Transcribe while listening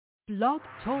Blog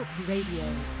Talk Radio.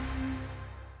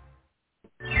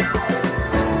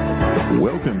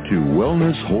 Welcome to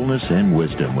Wellness, Wholeness, and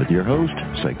Wisdom with your host,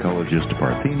 Psychologist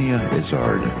Parthenia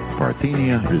Izzard.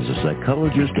 Parthenia is a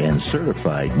psychologist and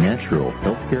certified natural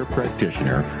healthcare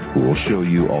practitioner who will show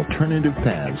you alternative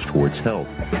paths towards health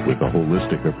with a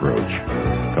holistic approach.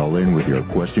 Call in with your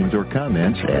questions or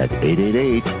comments at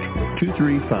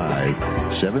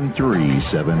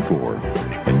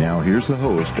 888-235-7374. And now here's the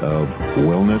host of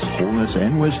Wellness, Wholeness,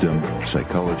 and Wisdom,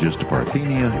 Psychologist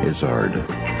Parthenia Izzard.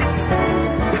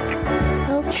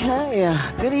 Okay,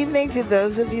 good evening to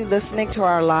those of you listening to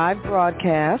our live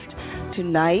broadcast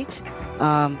tonight,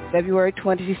 February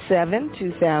 27,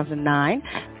 2009.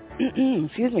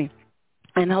 Excuse me.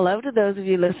 And hello to those of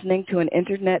you listening to an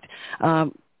internet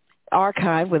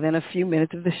archive within a few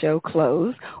minutes of the show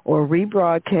close or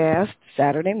rebroadcast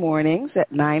Saturday mornings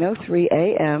at 9:03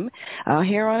 a.m.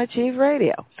 Here on Achieve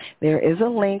Radio. There is a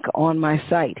link on my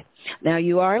site. Now,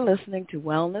 you are listening to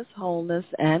Wellness, Wholeness,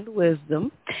 and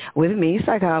Wisdom with me,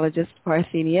 Psychologist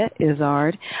Parthenia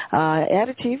Izzard, at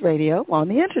Achieve Radio on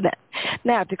the Internet.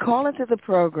 Now, to call into the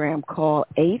program, call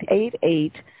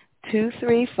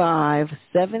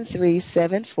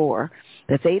 888-235-7374.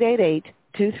 That's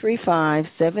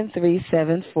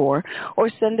 888-235-7374, or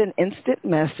send an instant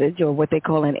message, or what they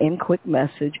call an in-quick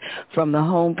message, from the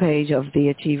homepage of the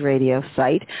Achieve Radio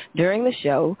site during the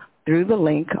show through the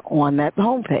link on that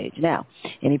homepage. Now,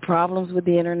 any problems with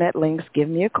the Internet links, give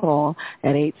me a call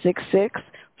at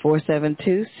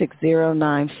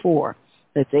 866-472-6094.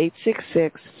 That's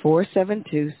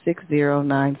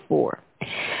 866-472-6094.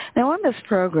 Now, on this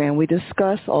program, we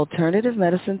discuss alternative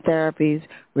medicine therapies,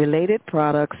 related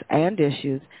products, and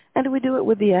issues, and we do it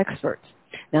with the experts.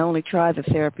 Now, only try the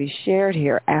therapy shared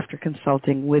here after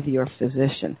consulting with your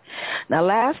physician. Now,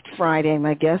 last Friday,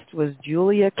 my guest was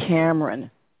Julia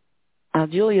Cameron.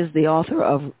 Julia is the author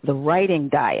of The Writing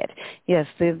Diet. Yes,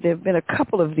 there have been a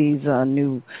couple of these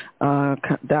new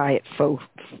diet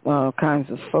kinds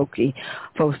of foci.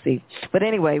 But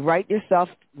anyway, Write Yourself,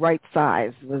 Right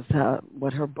Size was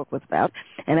what her book was about.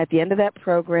 And at the end of that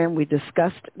program, we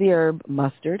discussed the herb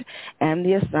mustard and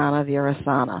the asana, the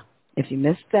arasana. If you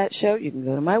missed that show, you can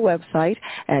go to my website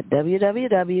at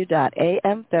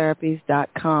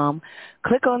www.amtherapies.com.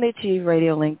 Click on the Achieve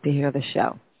Radio link to hear the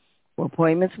show. For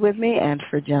appointments with me and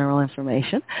for general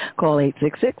information, call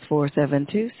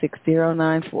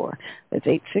 866-472-6094. That's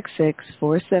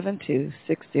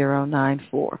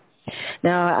 866-472-6094.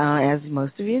 Now, as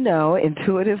most of you know,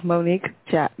 Intuitive Monique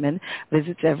Chapman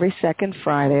visits every second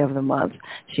Friday of the month.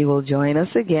 She will join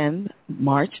us again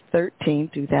March 13,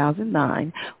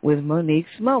 2009, with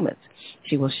Monique's Moments.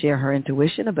 She will share her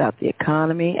intuition about the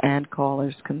economy and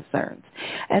callers' concerns.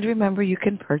 And remember, you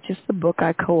can purchase the book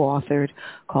I co-authored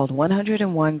called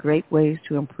 101 Great Ways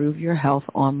to Improve Your Health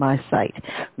on my site.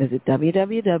 Visit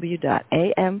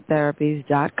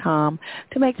www.amtherapies.com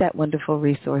to make that wonderful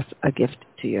resource a gift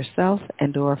to yourself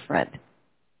and or a friend.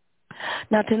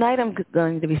 Now, tonight I'm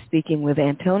going to be speaking with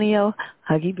Antonio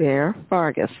Huggy Bear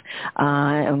Fargas,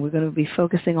 and we're going to be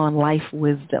focusing on life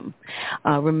wisdom.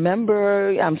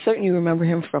 I'm certain you remember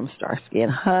him from Starsky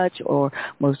and Hutch, or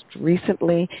most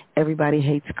recently, Everybody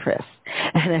Hates Chris.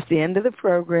 And at the end of the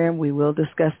program, we will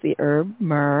discuss the herb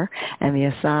myrrh and the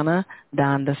asana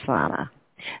dandasana.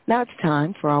 Now it's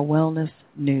time for our wellness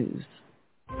news.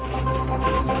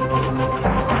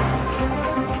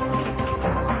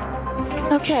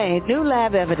 Okay, new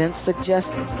lab evidence suggests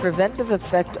preventive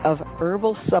effect of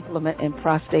herbal supplement in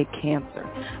prostate cancer.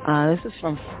 This is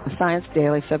from Science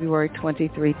Daily, February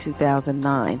 23,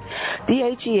 2009.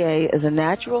 DHEA is a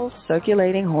natural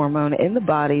circulating hormone in the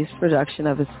body's production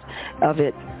of it,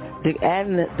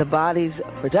 and the body's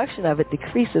production of it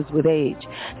decreases with age.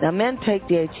 Now, men take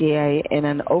DHEA in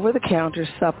an over-the-counter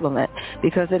supplement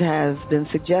because it has been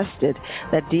suggested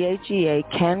that DHEA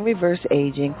can reverse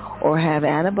aging or have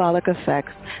anabolic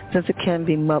effects since it can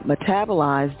be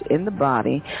metabolized in the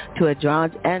body to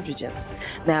androgens.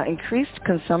 Now, increased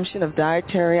consumption of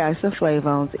dietary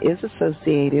isoflavones is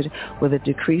associated with a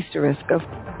decreased risk of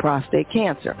prostate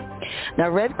cancer. Now,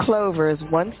 red clover is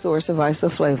one source of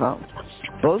isoflavones.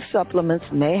 Both supplements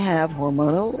may have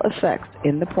hormonal effects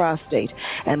in the prostate,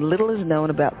 and little is known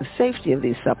about the safety of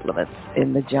these supplements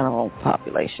in the general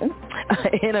population.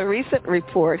 In a recent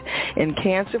report in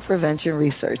Cancer Prevention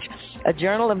Research, a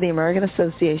journal of the American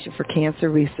Association for Cancer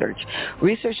Research,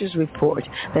 researchers report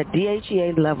that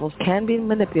DHEA levels can be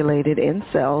manipulated in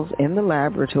cells in the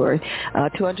laboratory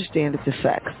to understand its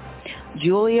effects.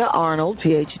 Julia Arnold,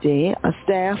 Ph.D., a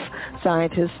staff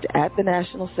scientist at the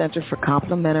National Center for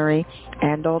Complementary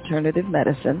and Alternative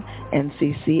Medicine,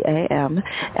 NCCAM,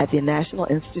 at the National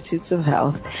Institutes of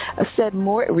Health, said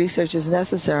more research is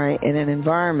necessary in an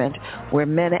environment where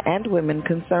men and women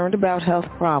concerned about health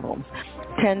problems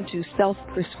tend to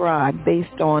self-prescribe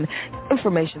based on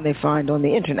information they find on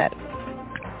the Internet.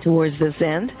 Towards this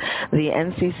end, the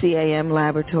NCCAM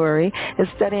laboratory is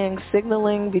studying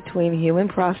signaling between human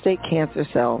prostate cancer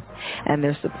cells and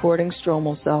their supporting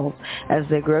stromal cells as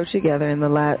they grow together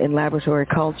in laboratory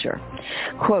culture.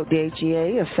 Quote, the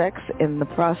HEA effects in the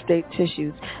prostate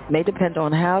tissues may depend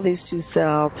on how these two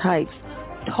cell types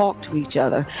talk to each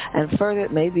other, and further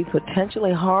it may be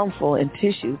potentially harmful in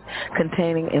tissues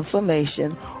containing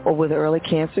inflammation or with early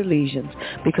cancer lesions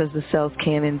because the cells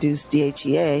can induce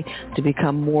DHEA to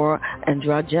become more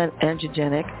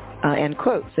androgenic, end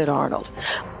quote, said Arnold.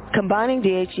 Combining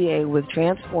DHEA with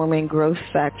transforming growth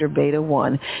factor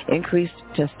beta-1 increased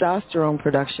testosterone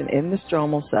production in the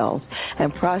stromal cells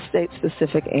and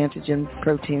prostate-specific antigen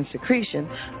protein secretion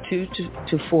 2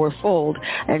 to 4-fold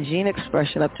and gene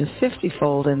expression up to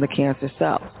 50-fold in the cancer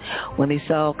cells. When these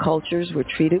cell cultures were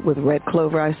treated with red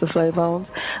clover isoflavones,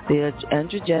 the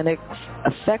androgenic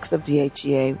effects of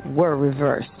DHEA were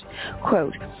reversed.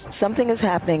 Quote, something is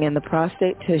happening in the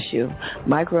prostate tissue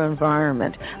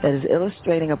microenvironment that is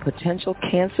illustrating a potential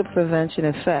cancer prevention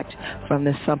effect from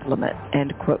this supplement,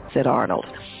 end quote, said Arnold.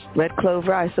 Red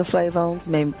clover isoflavones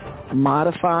may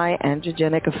modify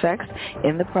androgenic effects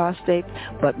in the prostate,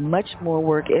 but much more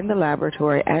work in the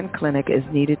laboratory and clinic is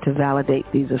needed to validate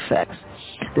these effects.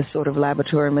 This sort of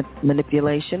laboratory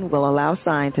manipulation will allow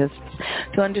scientists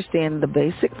to understand the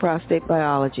basic prostate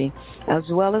biology as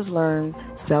well as learn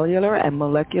cellular and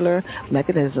molecular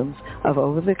mechanisms of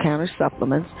over-the-counter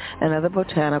supplements and other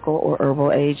botanical or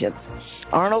herbal agents.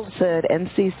 Arnold said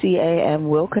NCCAM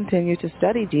will continue to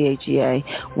study DHEA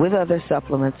with other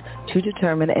supplements to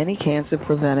determine any cancer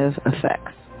preventive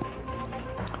effects.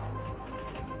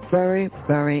 Very,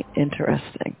 very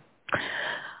interesting.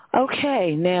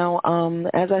 Okay, now,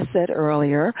 as I said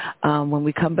earlier, when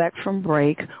we come back from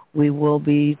break, we will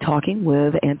be talking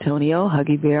with Antonio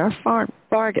Huggy Bear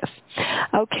Fargas.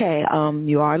 Okay,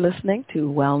 you are listening to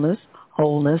Wellness,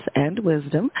 Wholeness, and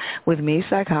Wisdom with me,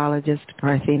 Psychologist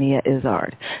Parthenia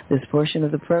Izzard. This portion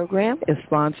of the program is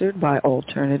sponsored by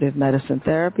Alternative Medicine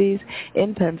Therapies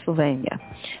in Pennsylvania.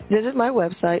 Visit my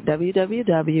website,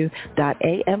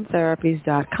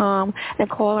 www.amtherapies.com, and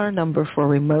call our number for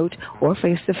remote or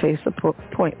face-to-face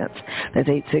appointments. That's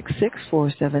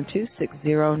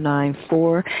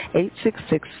 866-472-6094,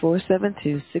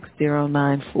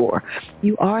 866-472-6094.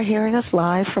 You are hearing us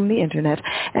live from the Internet,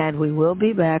 and we will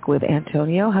be back with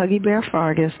Antonio Huggy Bear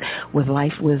Fargas with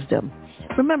Life Wisdom.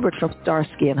 Remembered from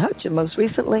Starsky and Hutch, and most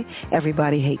recently,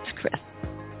 Everybody Hates Chris.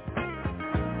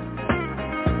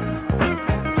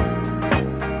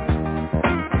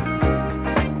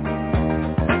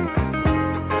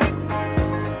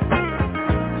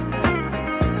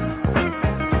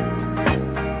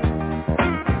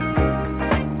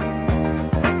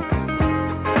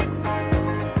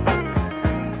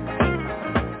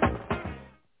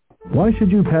 Why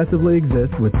should you passively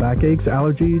exist with backaches,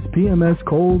 allergies, PMS,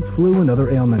 colds, flu, and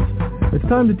other ailments? It's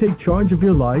time to take charge of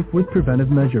your life with preventive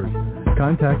measures.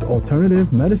 Contact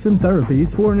Alternative Medicine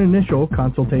Therapies for an initial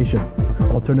consultation.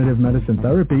 Alternative Medicine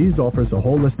Therapies offers a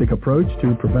holistic approach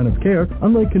to preventive care,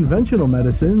 unlike conventional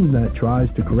medicine that tries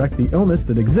to correct the illness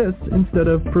that exists instead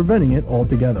of preventing it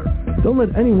altogether. Don't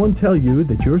let anyone tell you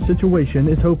that your situation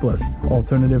is hopeless.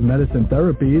 Alternative medicine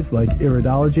therapies like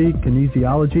iridology,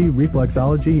 kinesiology,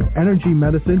 reflexology, energy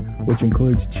medicine, which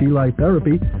includes chi light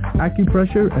therapy,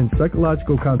 acupressure, and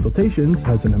psychological consultations,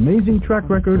 has an amazing track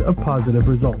record of positive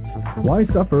results. Why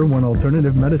suffer when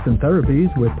Alternative Medicine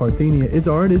Therapies with Parthenia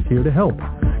Izzard is here to help?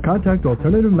 Contact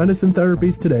Alternative Medicine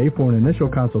Therapies today for an initial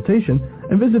consultation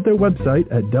and visit their website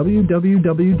at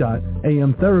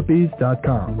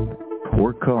www.amtherapies.com.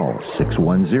 Or call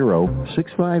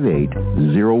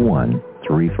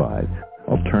 610-658-0135.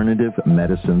 Alternative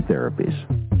Medicine Therapies.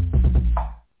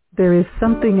 There is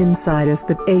something inside us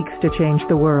that aches to change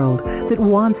the world, that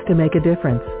wants to make a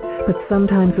difference. But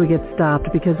sometimes we get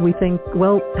stopped because we think,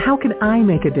 well, how can I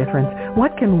make a difference?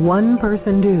 What can one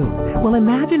person do? Well,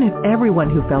 imagine if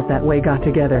everyone who felt that way got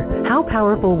together. How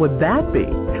powerful would that be?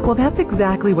 Well, that's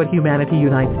exactly what Humanity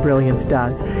Unites Brilliance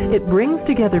does. It brings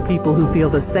together people who feel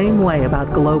the same way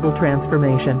about global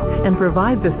transformation and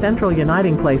provides a central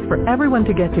uniting place for everyone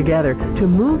to get together to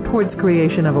move towards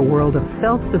creation of a world of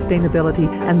self-sustainability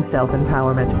and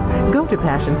self-empowerment. Go to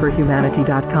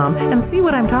passionforhumanity.com and see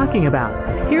what I'm talking about.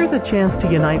 Here's a chance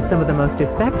to unite some of the most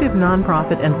effective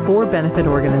nonprofit and for-benefit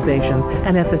organizations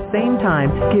and at the same time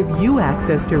give you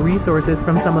access to resources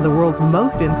from some of the world's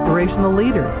most inspirational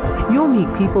leaders. You'll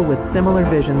meet people with similar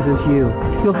visions as you.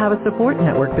 You'll have a support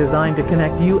network designed to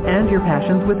connect you and your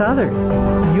passions with others.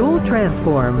 You'll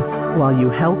transform while you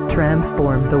help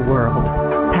transform the world.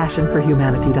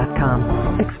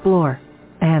 PassionForHumanity.com. Explore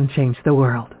and change the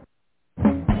world.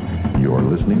 You're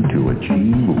listening to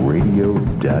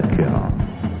AchieveRadio.com.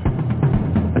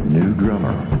 A new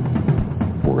drummer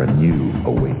for a new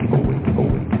awakening.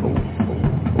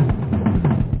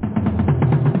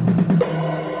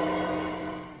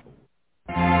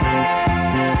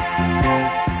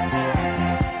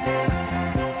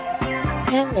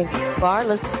 And you are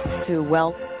listening to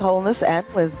Wholeness and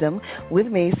Wisdom with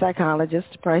me, Psychologist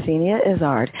Parthenia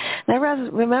Izzard. Now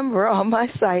remember, on my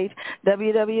site,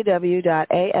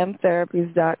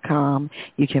 www.amtherapies.com,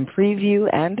 you can preview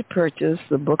and purchase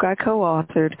the book I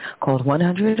co-authored called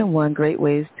 101 Great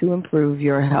Ways to Improve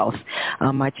Your Health.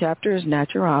 My chapter is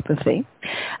naturopathy.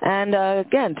 And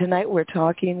again, tonight we're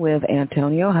talking with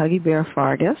Antonio Huggy Bear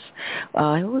Fargas.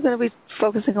 We're going to be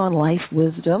focusing on life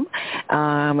wisdom.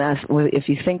 If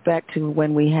you think back to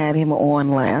when we had him on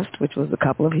last, which was a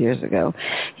couple of years ago,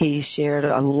 he shared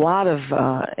a lot of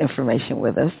information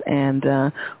with us, and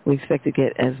we expect to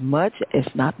get as much, if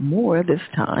not more, this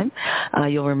time.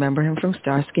 You'll remember him from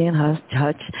Starsky and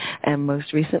Hutch, and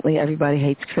most recently, Everybody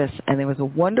Hates Chris. And there was a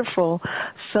wonderful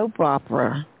soap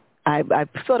opera. I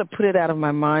sort of put it out of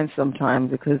my mind sometimes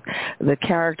because the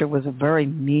character was a very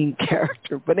mean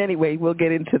character. But anyway, we'll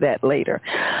get into that later.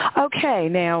 Okay,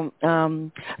 now,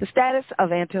 the status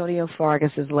of Antonio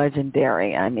Fargas is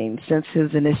legendary. I mean, since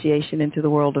his initiation into the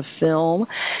world of film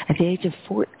at the age of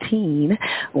 14,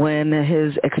 when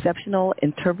his exceptional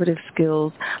interpretive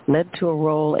skills led to a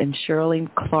role in Shirley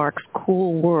Clarke's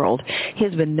Cool World, he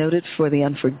has been noted for the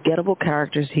unforgettable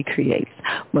characters he creates,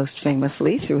 most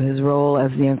famously through his role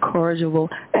as the incorrigible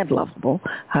and lovable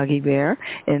Huggy Bear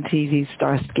in TV's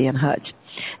Starsky and Hutch.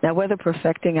 Now, whether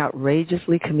perfecting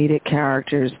outrageously comedic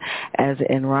characters as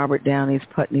in Robert Downey's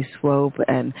Putney Swope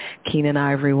and Keenan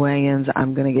Ivory Wayans'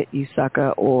 I'm Gonna Get You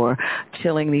Sucker, or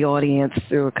chilling the audience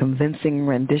through a convincing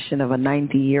rendition of a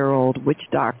 90-year-old witch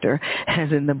doctor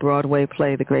as in the Broadway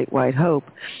play The Great White Hope,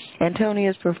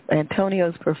 Antonio's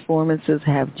performances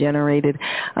have generated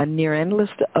a near-endless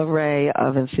array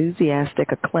of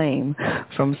enthusiastic acclaim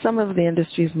from some of the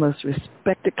industry's most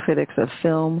respected critics of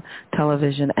film,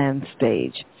 television, and stage.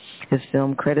 His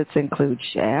film credits include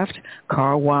Shaft,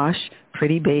 Car Wash,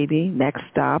 Pretty Baby, Next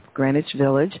Stop, Greenwich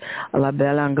Village, La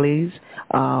Belle Anglaise,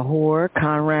 Whore,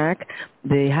 Conrack,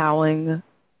 The Howling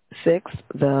Six,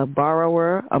 The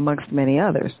Borrower, amongst many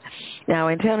others. Now,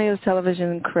 Antonio's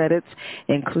television credits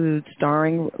include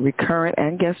starring recurrent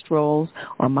and guest roles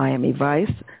on Miami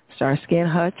Vice, Starsky and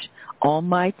Hutch, All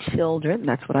My Children,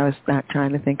 that's what I was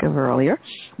trying to think of earlier,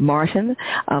 Martin,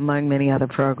 among many other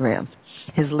programs.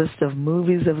 His list of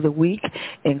movies of the week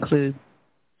include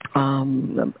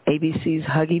ABC's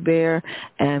Huggy Bear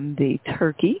and the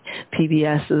Turkey,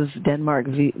 PBS's Denmark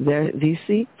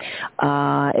VC,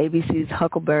 ABC's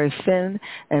Huckleberry Finn,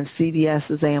 and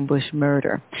CBS's Ambush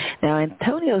Murder. Now,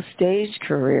 Antonio's stage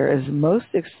career is most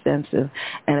extensive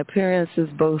and appearances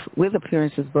both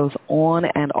on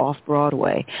and off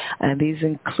Broadway, and these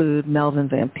include Melvin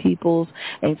Van Peebles,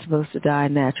 Ain't Supposed to Die,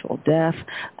 Natural Death,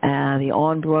 the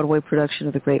on-Broadway production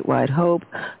of The Great White Hope,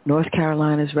 North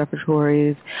Carolina's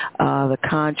repertories, The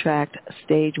Contract,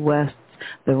 Stage West,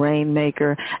 The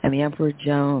Rainmaker, and The Emperor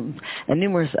Jones, and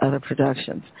numerous other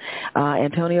productions.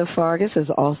 Antonio Fargas is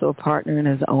also a partner in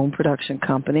his own production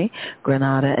company,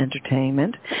 Granada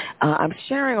Entertainment. I'm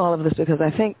sharing all of this because I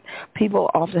think people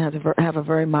often have a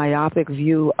very myopic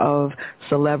view of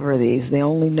celebrities. They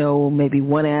only know maybe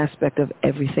one aspect of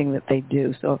everything that they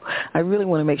do. So I really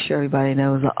want to make sure everybody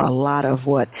knows a lot of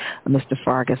what Mr.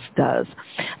 Fargas does.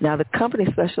 Now, the company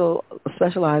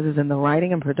specializes in the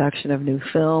writing and production of new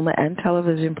film and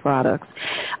television products,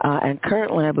 and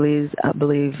currently, I believe,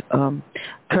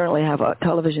 currently have a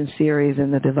television series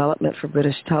in the development for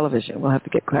British television. We'll have to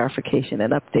get clarification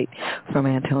and update from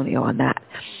Antonio on that.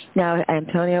 Now,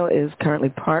 Antonio is currently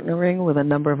partnering with a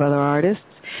number of other artists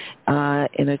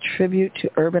in a tribute to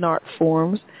urban art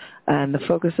forms And the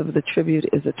focus of the tribute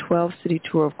is a 12-city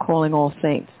tour of Calling All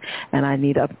Saints, and I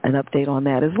need an update on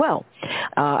that as well.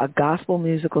 A gospel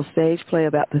musical stage play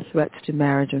about the threats to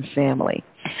marriage and family.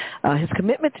 His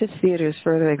commitment to theater is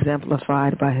further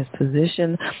exemplified by his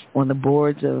position on the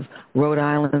boards of Rhode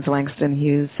Island's Langston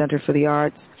Hughes Center for the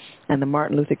Arts and the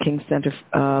Martin Luther King Center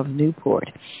of Newport.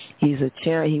 He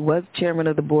was chairman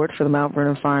of the board for the Mount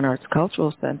Vernon Fine Arts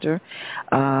Cultural Center,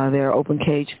 their Open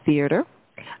Cage Theater,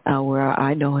 where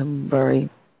I know him very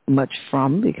much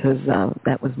from because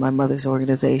that was my mother's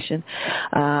organization,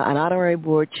 an honorary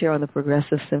board chair on the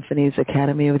Progressive Symphonies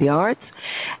Academy of the Arts,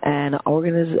 and an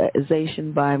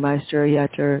organization by Maestro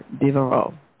Yater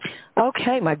Devereaux.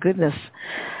 Okay, my goodness.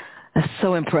 That's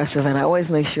so impressive, and I always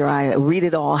make sure I read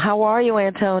it all. How are you,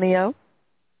 Antonio?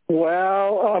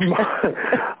 Well,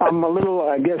 I'm a little,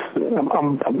 I guess,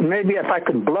 maybe if I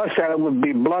could blush, I would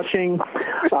be blushing.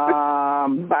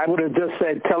 I would have just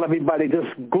said, tell everybody,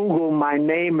 just Google my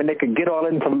name and they could get all the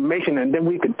information and then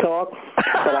we could talk.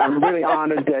 But I'm really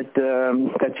honored that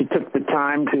you took the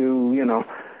time to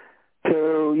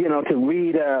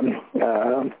read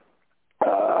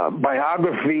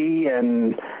biography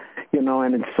and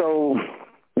it's so,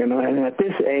 and at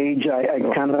this age, I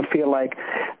kind of feel like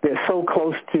they're so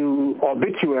close to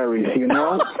obituaries,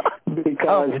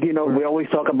 because, we always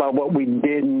talk about what we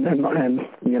did and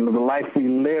the life we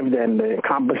lived and the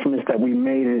accomplishments that we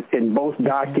made in both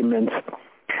documents.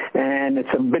 And it's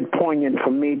a bit poignant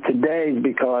for me today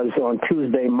because on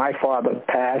Tuesday my father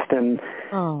passed and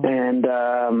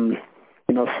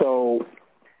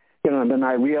then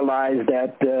I realized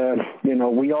that,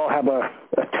 we all have a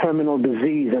terminal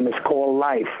disease, and it's called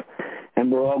life,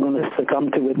 and we're all going to succumb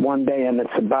to it one day, and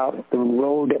it's about the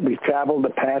road that we've traveled, the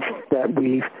path that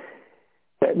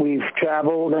we've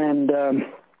traveled, and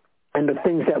the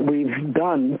things that we've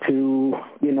done to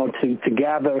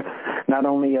gather not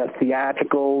only a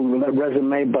theatrical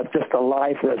resume, but just a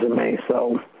life resume.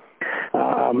 So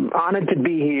honored to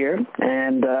be here,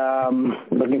 and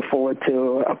looking forward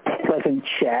to a pleasant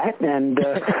chat and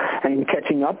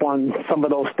catching up on some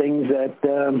of those things that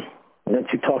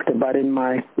you talked about in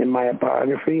my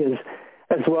biography,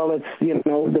 as well as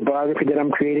the biography that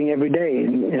I'm creating every day,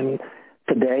 in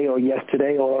today or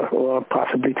yesterday or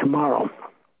possibly tomorrow.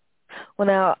 Well,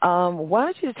 now, why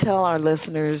don't you tell our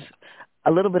listeners a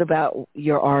little bit about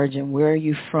your origin? Where are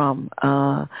you from?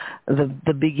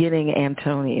 The beginning,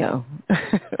 Antonio.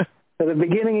 The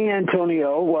beginning,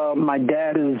 Antonio. Well, my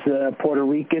dad is Puerto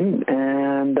Rican,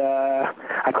 and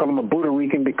I call him a Puerto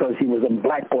Rican because he was a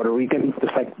black Puerto Rican,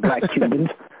 just like black Cubans.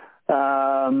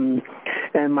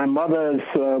 And my mother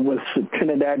was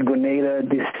Trinidad Grenada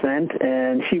descent,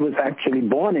 and she was actually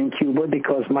born in Cuba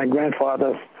because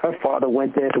her father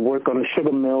went there to work on the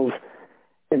sugar mills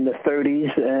in the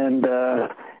 30s, and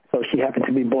so she happened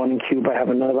to be born in Cuba. I have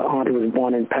another aunt who was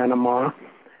born in Panama.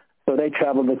 So they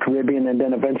traveled the Caribbean and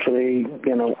then eventually,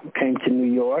 came to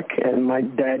New York, and my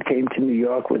dad came to New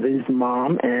York with his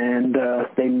mom, and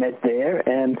they met there.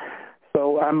 And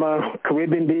so I'm a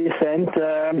Caribbean descent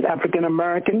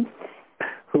African-American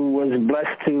who was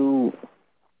blessed to,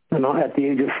 at the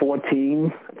age of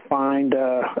 14, find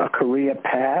a career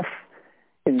path.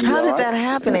 How did that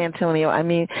happen, Antonio? I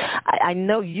mean, I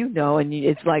know and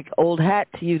it's like old hat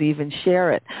to you to even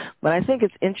share it. But I think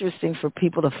it's interesting for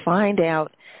people to find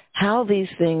out how these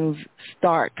things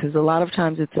start, because a lot of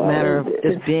times it's a matter of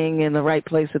just being in the right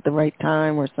place at the right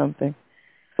time or something.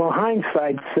 Well,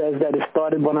 hindsight says that it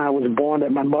started when I was born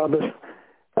at my mother's.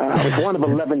 I was one of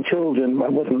 11 children. I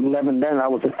wasn't 11 then. I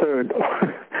was the third.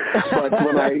 But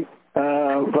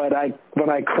when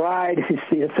I cried, she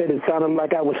said it sounded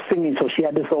like I was singing, so she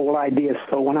had this whole idea.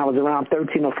 So when I was around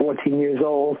 13 or 14 years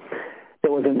old,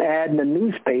 there was an ad in the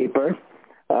newspaper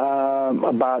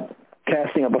about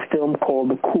casting of a film called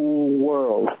The Cool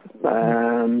World.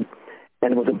 And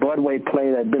it was a Broadway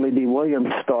play that Billy D.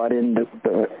 Williams starred in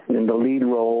the lead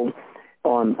role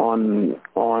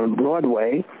on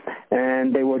Broadway,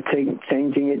 and they were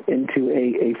changing it into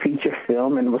a feature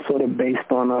film, and it was sort of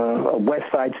based on a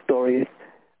West Side Story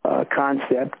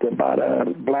concept about a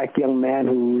black young man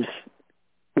who's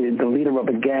the leader of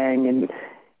a gang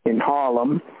in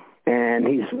Harlem, and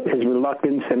his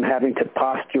reluctance and having to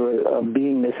posture of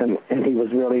beingness, and he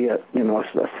was really a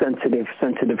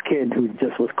sensitive kid who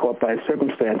just was caught by his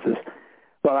circumstances.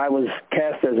 Well, I was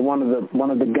cast as one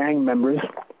of the gang members,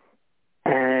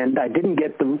 and I didn't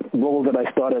get the role that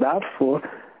I started out for,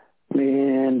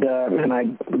 and I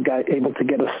got able to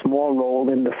get a small role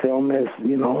in the film as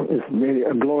is really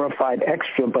a glorified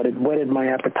extra, but it whetted my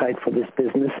appetite for this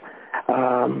business.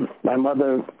 My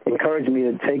mother encouraged me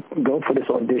to go for this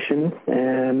audition,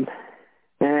 and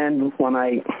when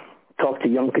I talk to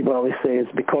young people, I always say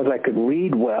it's because I could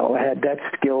read well. I had that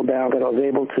skill down that I was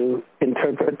able to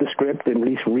interpret the script, at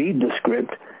least read the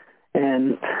script,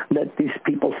 and let these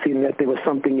people see that there was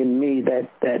something in me that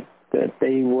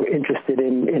they were interested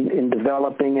in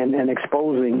developing and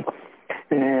exposing.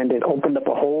 And it opened up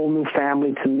a whole new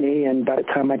family to me, and by the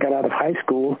time I got out of high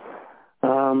school,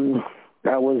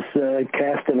 I was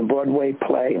cast in a Broadway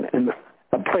play, and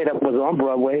a play that was on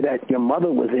Broadway that your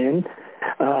mother was in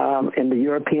the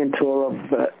European tour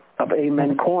of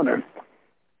Amen Corner.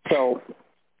 So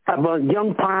I'm a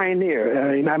young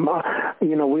pioneer. I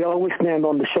mean, we always stand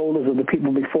on the shoulders of the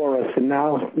people before us, and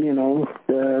now,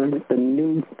 the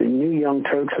new young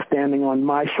Turks are standing on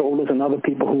my shoulders and other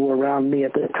people who were around me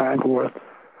at the time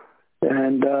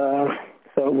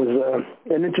so it was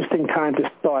an interesting time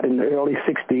to start in the early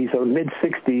 60s or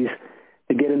mid-60s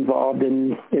to get involved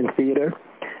in theater.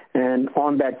 And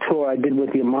on that tour I did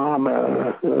with your mom,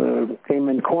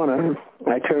 Amen Corner,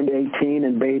 I turned 18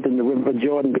 and bathed in the River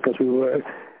Jordan because we were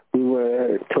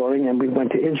touring, and we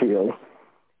went to Israel.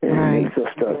 And right.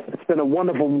 It's been a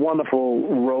wonderful,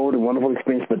 wonderful road, a wonderful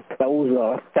experience, but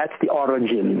that's the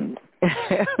origin.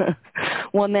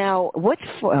 Well, now,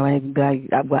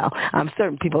 I'm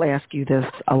certain people ask you this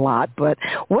a lot, but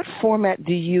what format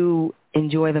do you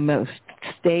enjoy the most?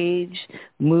 Stage,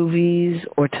 movies,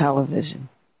 or television?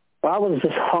 Well, I was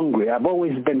just hungry. I've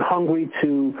always been hungry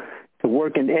to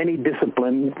work in any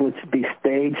discipline, which would be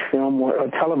stage, film, or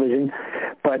television.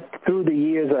 But through the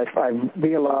years, I've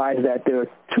realized that there are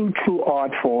two true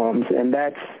art forms, and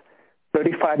that's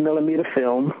 35 millimeter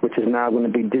film, which is now going to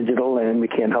be digital, and we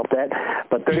can't help that,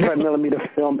 but 35 millimeter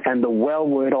film, and the well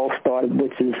where it all started,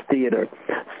 which is theater.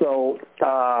 So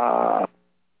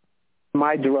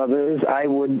my druthers, I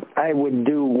would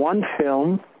do one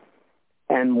film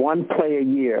and one play a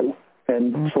year,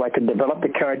 and so I could develop the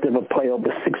character of a play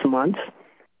over 6 months,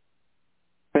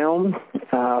 film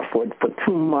for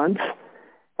 2 months,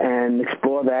 and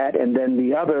explore that, and then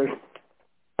the other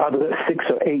 6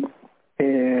 or 8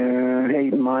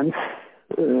 months,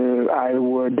 I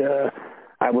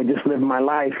would just live my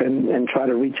life and try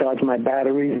to recharge my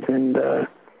batteries and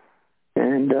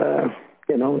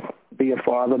be a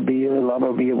father, be a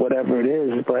lover, be whatever it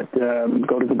is, but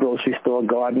go to the grocery store,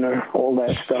 gardener, all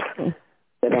that stuff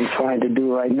that I'm trying to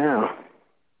do right now.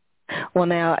 Well,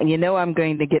 now, I'm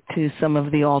going to get to some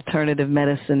of the alternative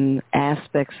medicine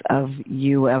aspects of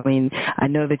you. I mean, I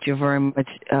know that you're very much,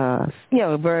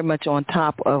 very much on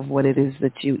top of what it is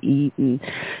that you eat and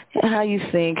how you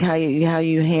think, how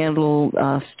you handle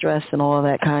stress and all of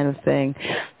that kind of thing.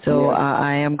 So yeah.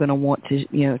 I am going to want to,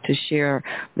 to share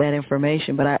that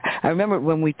information. But I remember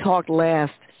when we talked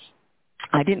last,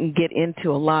 I didn't get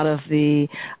into a lot of the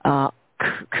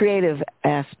creative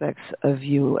aspects of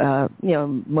you,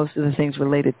 most of the things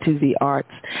related to the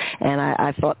arts, and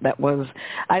I thought that was,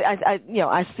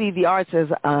 I see the arts as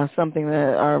something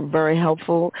that are very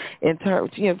helpful in terms,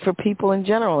 for people in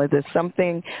general. It is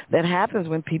something that happens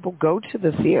when people go to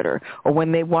the theater or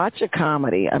when they watch a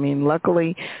comedy. I mean,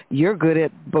 luckily, you're good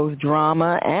at both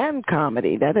drama and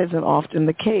comedy. That isn't often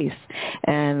the case,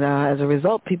 and as a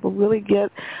result, people really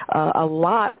get a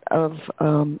lot of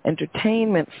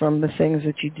entertainment from the things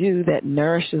that you do that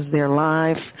nourishes their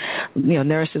life,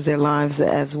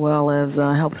 as well as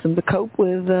helps them to cope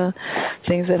with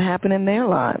things that happen in their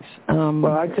lives. Well,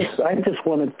 I just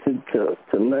wanted to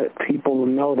let people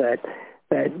know that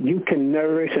you can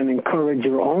nourish and encourage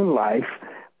your own life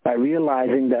by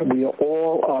realizing that we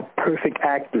all are perfect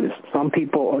actors. Some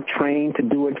people are trained to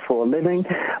do it for a living,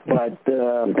 but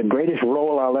the greatest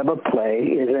role I'll ever play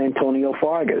is Antonio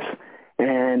Fargas.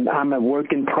 And I'm a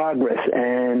work in progress,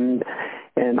 and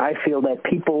I feel that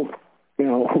people,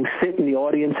 who sit in the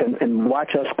audience and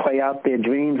watch us play out their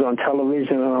dreams on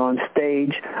television or on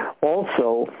stage,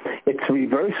 also, it's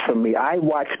reversed for me. I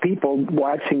watch people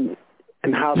watching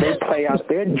and how they play out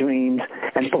their dreams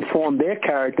and perform their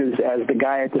characters as the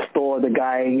guy at the store, the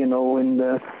guy, in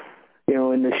the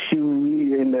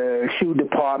shoe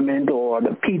department, or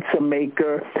the pizza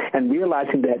maker, and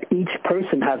realizing that each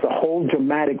person has a whole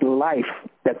dramatic life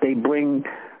that they bring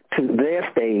to their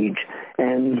stage,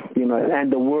 and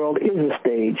the world is a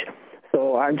stage.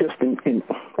 So I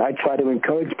try to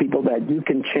encourage people that you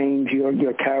can change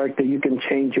your character, you can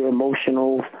change your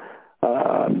emotions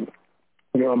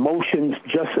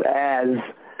just as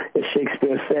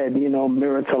Shakespeare said,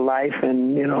 mirror to life,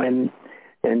 and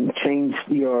change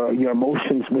your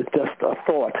emotions with just a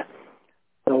thought.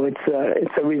 So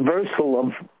it's a reversal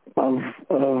of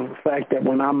the fact that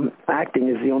when I'm acting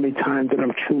is the only time that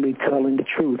I'm truly telling the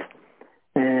truth,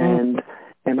 and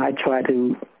I try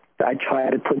to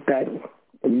put that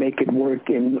make it work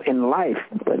in life.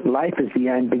 But life is the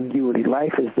ambiguity.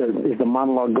 Life is the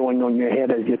monologue going on in your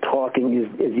head as you're talking,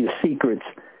 is your secrets.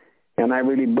 And I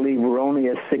really believe we're only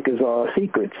as sick as our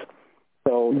secrets.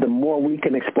 So the more we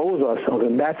can expose ourselves,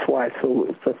 and that's why it's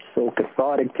so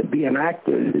cathartic to be an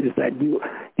actor, is that you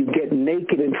get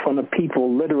naked in front of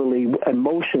people, literally,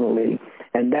 emotionally,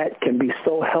 and that can be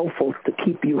so helpful to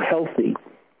keep you healthy.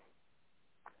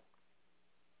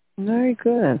 Very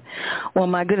good. Well,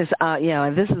 my goodness,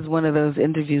 this is one of those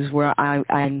interviews where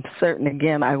I'm certain,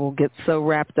 again, I will get so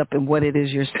wrapped up in what it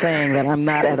is you're saying that I'm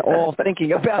not at all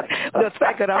thinking about the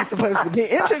fact that I'm supposed to be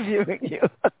interviewing you.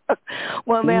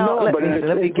 Well, now,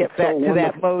 let me get back to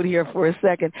that mode here for a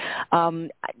second.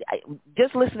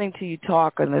 Just listening to you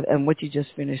talk and what you just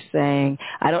finished saying,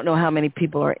 I don't know how many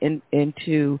people are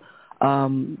into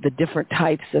the different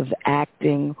types of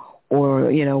acting,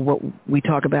 or, what we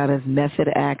talk about as method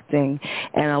acting.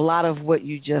 And a lot of what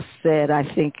you just said, I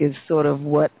think, is sort of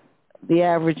what the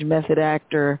average method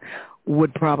actor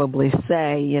would probably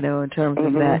say, in terms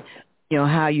of that,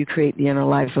 how you create the inner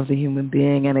life of the human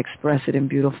being and express it in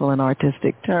beautiful and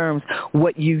artistic terms,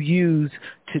 what you use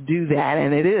to do that.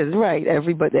 And it is, right,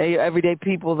 everyday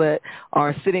people that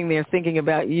are sitting there thinking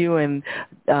about you and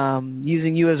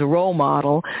using you as a role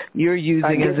model, you're using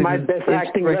I as get my best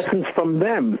acting lessons from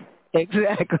them.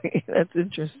 Exactly. That's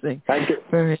interesting.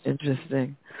 Very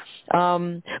interesting.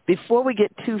 Before we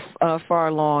get too far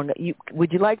along,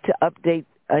 would you like to update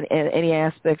any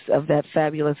aspects of that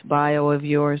fabulous bio of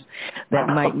yours that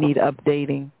might need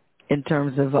updating in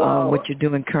terms of what you're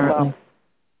doing currently?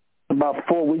 About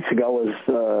 4 weeks ago,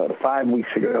 5 weeks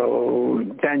ago,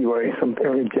 January,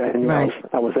 early January, right.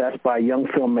 I was asked by a young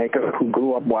filmmaker who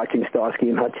grew up watching Starsky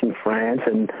and Hutch in France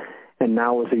and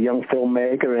now is a young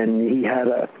filmmaker, and he had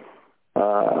a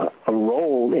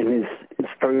role in his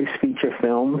first feature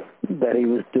film that he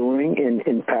was doing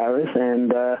in Paris,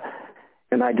 and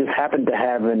I just happened to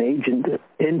have an agent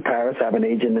in Paris. I have an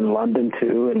agent in London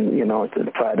too, and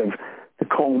to try to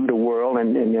comb the world.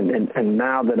 And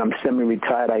now that I'm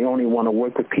semi-retired, I only want to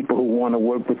work with people who want to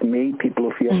work with me, people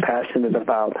who feel passionate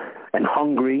about and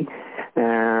hungry,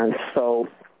 and so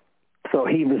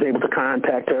he was able to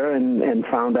contact her and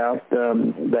found out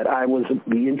that I was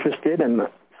be interested, and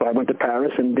so I went to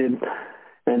Paris and did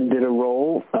a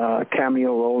role,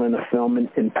 cameo role in a film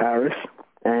in Paris,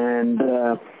 and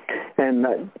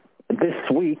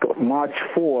this week, March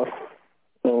 4th.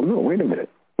 Oh no, wait a minute.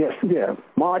 Yes, yeah,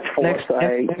 March 4th.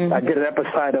 I did an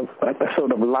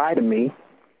episode of Lie to Me,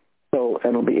 so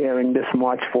it'll be airing this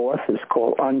March 4th. It's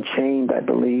called Unchained, I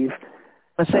believe.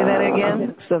 Let's say that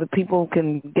again, so that people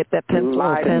can get that pencil.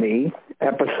 Lie to Me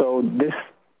episode this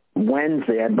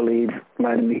Wednesday, I believe.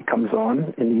 Lie to Me comes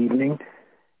on in the evening.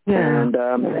 Yeah. And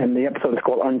the episode is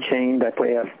called Unchained. I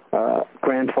play a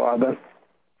grandfather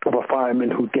of a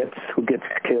fireman who gets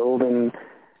killed, and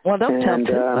well, don't tell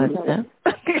too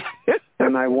much.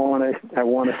 And I want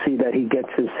to see that he gets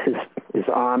his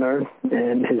honor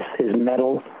and his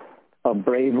medal of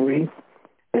bravery.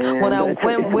 And well, now,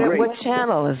 what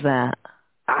channel is that?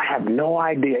 I have no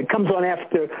idea. It comes on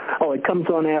after.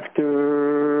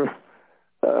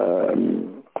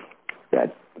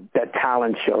 That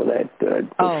talent show that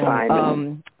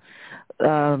Simon.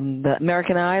 The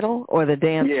American Idol or the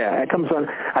dance? Yeah, it comes on.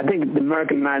 I think the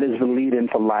American Idol is the lead-in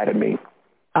for Lie to Me.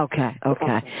 Okay, folks.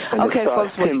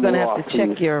 Well, you're going to have to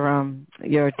check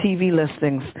your TV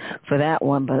listings for that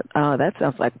one. But that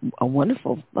sounds like a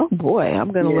wonderful. Oh boy,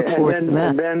 I'm going to look forward to that.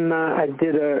 And then I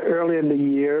did earlier in the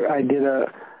year. I did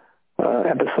a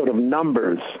episode of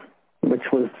Numbers, which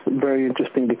was very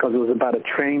interesting because it was about a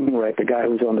train wreck. A guy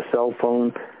who was on a cell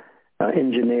phone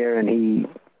engineer, and he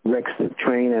wrecks the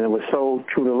train, and it was so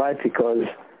true to life because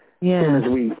as soon as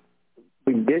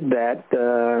we did that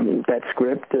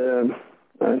script.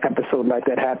 An episode like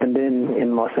that happened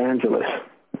in Los Angeles,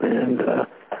 and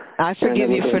I forgive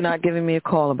you for not giving me a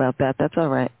call about that. That's all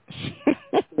right.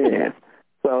 Yeah.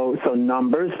 So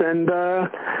Numbers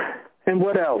and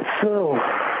what else? So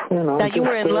now you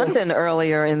were in London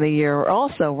earlier in the year,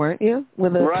 also, weren't you?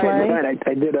 With a play. Right.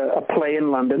 I did a play in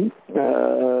London,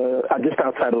 just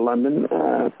outside of London,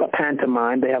 a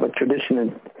pantomime. They have a tradition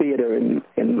in theater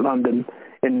in London,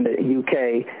 in the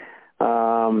UK.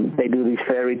 They do these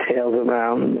fairy tales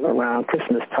around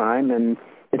Christmas time, and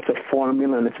it's a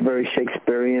formula, and it's very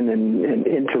Shakespearean and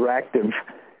interactive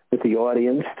with the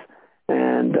audience.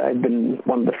 And I've been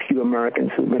one of the few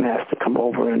Americans who've been asked to come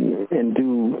over and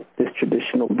do this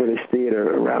traditional British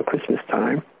theater around Christmas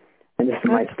time. And this is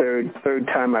my third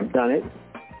time I've done it.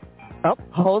 Oh,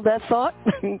 hold that thought.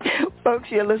 Folks,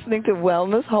 you're listening to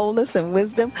Wellness, Wholeness, and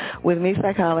Wisdom with me,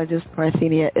 psychologist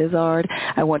Parthenia Izzard.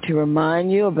 I want to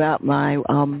remind you about my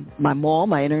mall,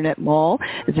 my internet mall.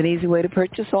 It's an easy way to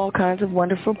purchase all kinds of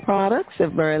wonderful products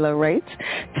at very low rates.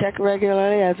 Check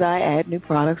regularly as I add new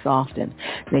products often.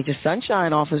 Nature's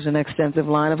Sunshine offers an extensive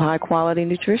line of high-quality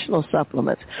nutritional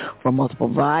supplements for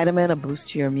multiple vitamin, a boost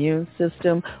to your immune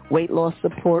system, weight loss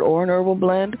support, or an herbal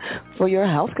blend for your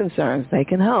health concerns. They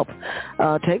can help.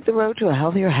 Take the road to a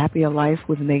healthier, happier life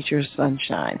with Nature's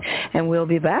Sunshine. And we'll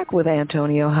be back with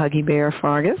Antonio Huggy Bear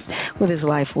Fargas with his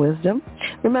life wisdom,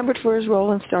 remembered for his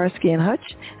role in Starsky and Hutch,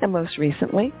 and most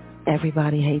recently,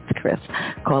 Everybody Hates Chris.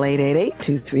 Call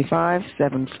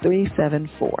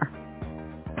 888-235-7374.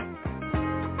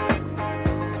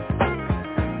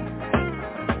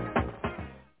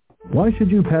 Why should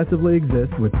you passively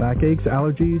exist with backaches,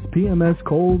 allergies, PMS,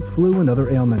 colds, flu, and other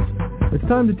ailments? It's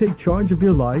time to take charge of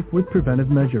your life with preventive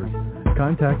measures.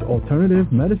 Contact Alternative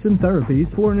Medicine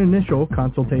Therapies for an initial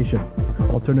consultation.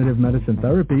 Alternative Medicine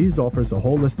Therapies offers a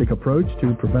holistic approach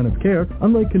to preventive care,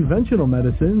 unlike conventional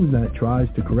medicine that tries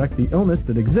to correct the illness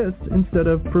that exists instead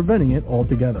of preventing it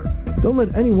altogether. Don't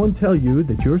let anyone tell you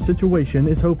that your situation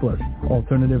is hopeless.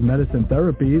 Alternative medicine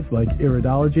therapies like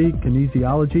iridology,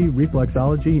 kinesiology,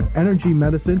 reflexology, energy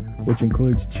medicine, which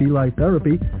includes chi light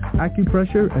therapy,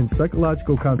 acupressure, and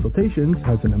psychological consultations,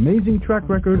 has an amazing track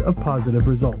record of positive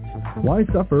results. Why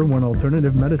suffer when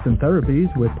Alternative Medicine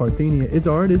Therapies with Parthenia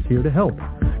Izzard is here to help?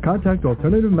 Contact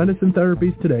Alternative Medicine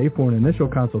Therapies today for an initial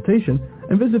consultation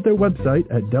and visit their website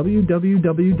at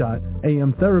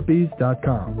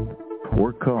www.amtherapies.com.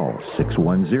 Or call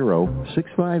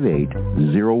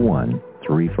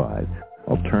 610-658-0135.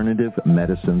 Alternative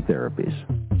Medicine Therapies.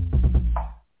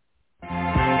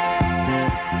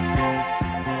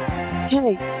 You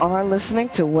are listening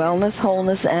to Wellness,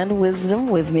 Wholeness, and Wisdom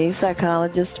with me,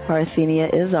 psychologist Parthenia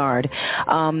Izzard.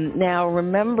 Now,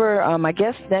 remember, my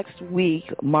guest next week,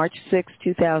 March 6,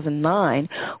 2009,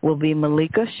 will be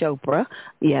Malika Chopra.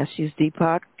 Yes, she's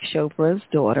Deepak Chopra's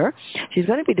daughter. She's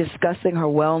going to be discussing her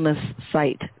wellness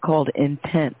site called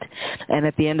Intent. And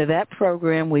at the end of that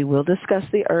program, we will discuss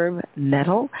the herb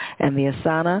nettle and the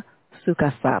asana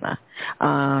Sukhasana.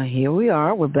 Here we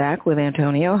are. We're back with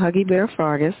Antonio Huggy Bear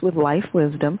Fargas with Life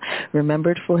Wisdom,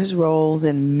 remembered for his roles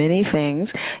in many things,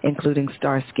 including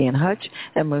Starsky and Hutch,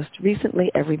 and most recently,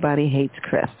 Everybody Hates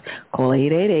Chris. Call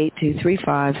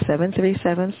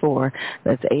 888-235-7374.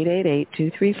 That's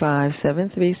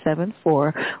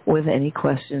 888-235-7374 with any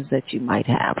questions that you might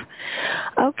have.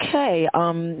 Okay.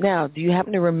 Now, do you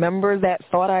happen to remember that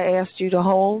thought I asked you to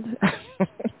hold?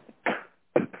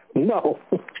 No.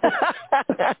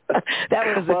 That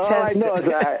was a well, test. I know is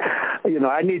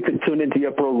I need to tune into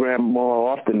your program more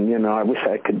often. I wish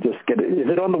I could just get it. Is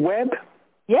it on the web?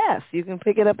 Yes, you can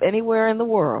pick it up anywhere in the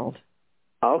world.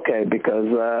 Okay,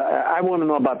 because I want to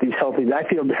know about these healthy. I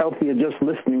feel healthier just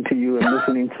listening to you and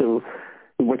listening to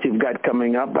what you've got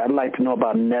coming up. I'd like to know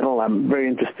about nettle. I'm very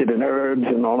interested in herbs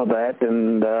and all of that,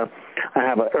 and I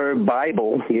have a herb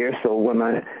Bible here, so when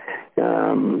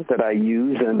that I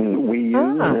use and we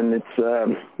use, and it's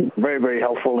very, very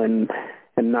helpful. And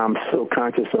now I'm so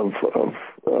conscious of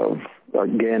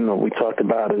again, what we talked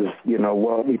about is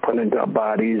what we put into our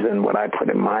bodies and what I put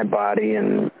in my body,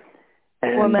 and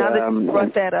well, now that you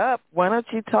brought that up, why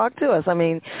don't you talk to us? I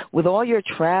mean, with all your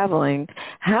traveling,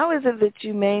 how is it that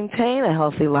you maintain a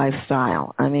healthy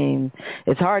lifestyle? I mean,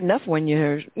 it's hard enough when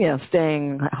you're,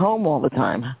 staying home all the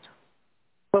time.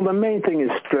 Well, the main thing is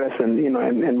stress, and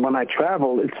and when I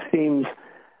travel, it seems,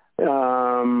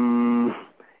 and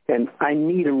I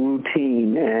need a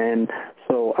routine, and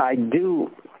so I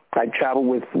travel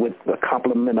with a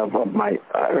complement of my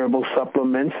herbal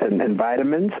supplements and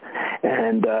vitamins,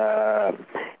 and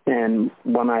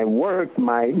when I work,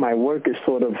 my work is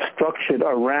sort of structured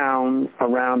around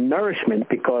nourishment,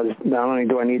 because not only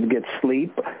do I need to get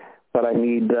sleep, but I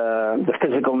need the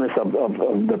physicalness of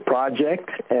the project,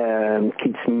 and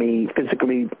keeps me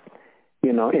physically,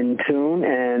 in tune,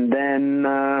 and then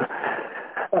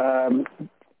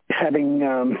having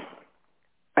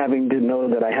to know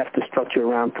that I have to structure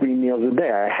around 3 meals a day.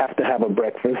 I have to have a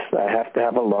breakfast, I have to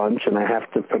have a lunch, and I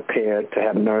have to prepare to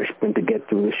have nourishment to get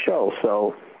through the show.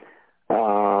 So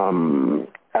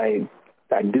I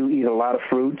do eat a lot of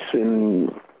fruits,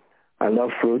 and I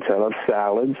love fruits. I love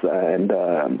salads,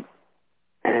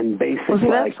 and basic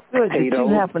like potatoes.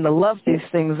 You happen to love these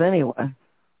things anyway.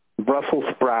 Brussels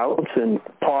sprouts and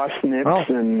parsnips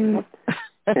and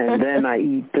then I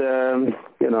eat, even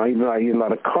though I eat a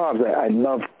lot of carbs, I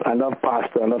love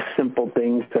pasta. I love simple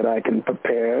things that I can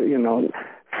prepare,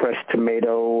 fresh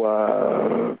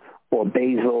tomato, or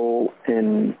basil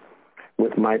in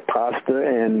with my pasta,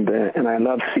 and I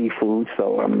love seafood,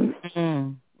 so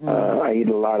I eat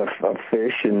a lot of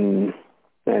fish, and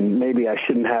maybe I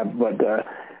shouldn't have, but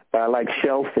I like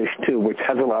shellfish too, which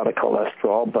has a lot of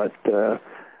cholesterol, but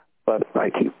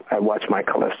I watch my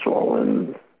cholesterol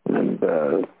and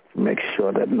make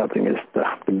sure that nothing is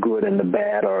the good and the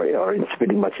bad, or it's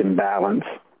pretty much in balance.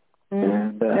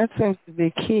 That seems to be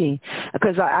key,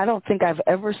 because I don't think I've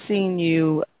ever seen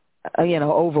you,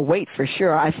 overweight for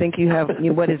sure. I think you have,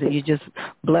 what is it? You're just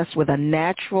blessed with a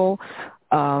natural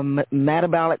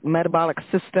metabolic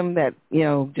system that,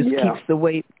 keeps the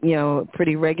weight,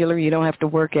 pretty regular. You don't have to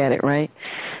work at it, right?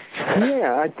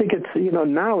 Yeah, I think it's,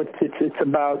 now it's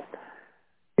about,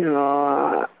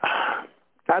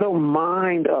 I don't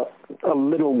mind a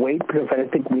little weight, because I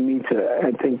think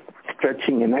I think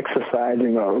stretching and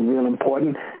exercising are real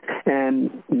important.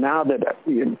 And now that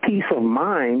peace of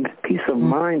mind is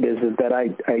that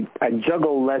I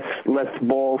juggle less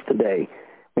balls today.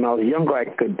 When I was younger, I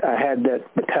had that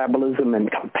metabolism and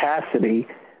capacity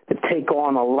to take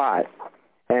on a lot.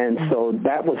 And so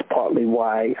that was partly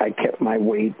why I kept my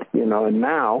weight, and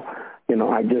now,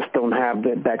 I just don't have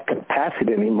that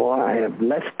capacity anymore. I have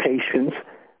less patience.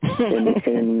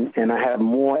 and I have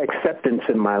more acceptance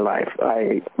in my life.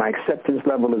 My acceptance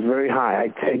level is very high. I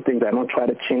take things. I don't try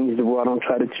to change the world. I don't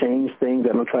try to change things.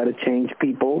 I don't try to change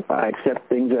people. I accept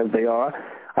things as they are.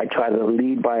 I try to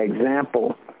lead by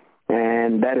example,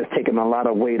 and that has taken a lot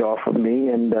of weight off of me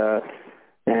and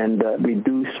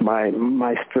reduce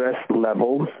my stress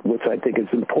level, which I think is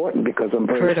important, because I'm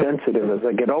very sensitive. As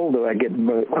I get older,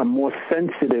 I'm more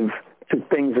sensitive to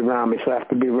things around me, so I have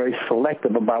to be very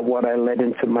selective about what I let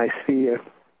into my sphere.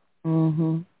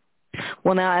 Mm-hmm.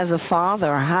 Well, now, as a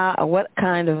father, what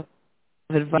kind of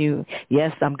advice?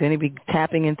 Yes, I'm going to be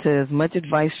tapping into as much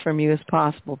advice from you as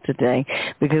possible today,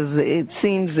 because it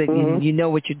seems that you know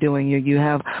what you're doing. You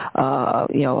have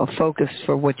a focus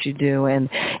for what you do, and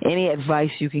any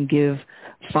advice you can give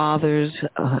fathers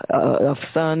of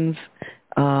sons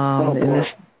in this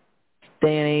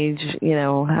day and age,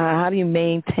 how do you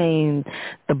maintain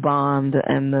the bond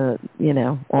and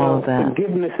all of that?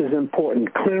 Forgiveness is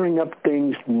important. Clearing up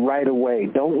things right away.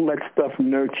 Don't let stuff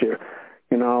nurture.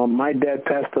 My dad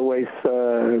passed away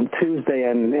Tuesday,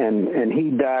 and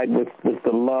he died with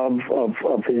the love of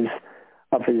his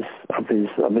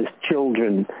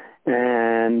children,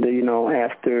 and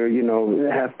after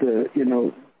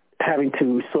having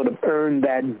to sort of earn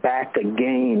that back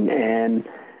again. And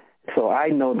so I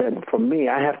know that for me,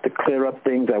 I have to clear up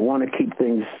things. I want to keep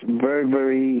things very,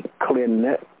 very clear.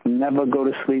 Never go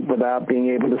to sleep without being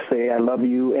able to say I love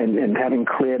you, and having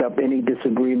cleared up any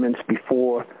disagreements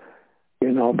before,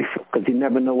 because you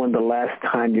never know when the last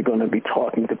time you're going to be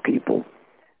talking to people,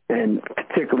 and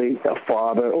particularly a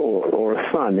father or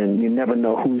a son, and you never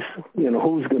know who's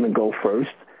going to go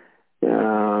first.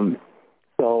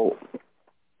 So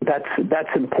that's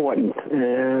important,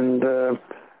 and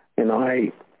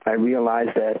I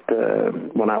realized that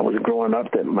when I was growing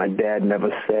up, that my dad never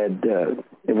said,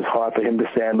 it was hard for him to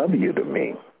say I love you to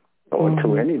me or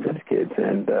to any of his kids.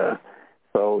 And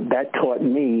so that taught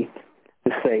me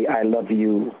to say I love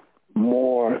you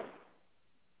more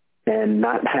and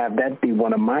not have that be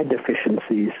one of my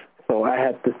deficiencies. So I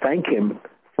had to thank him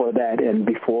for that. And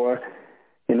before,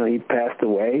 he passed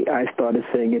away, I started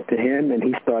saying it to him, and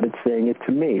he started saying it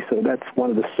to me. So that's one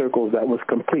of the circles that was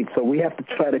complete. So we have to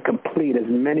try to complete as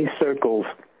many circles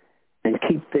and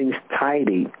keep things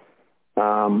tidy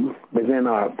within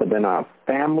our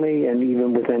family, and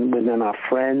even within our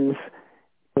friends,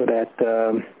 so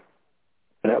that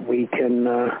we can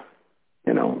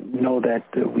know that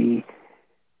we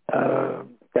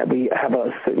have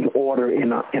a certain order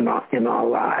in our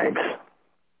lives.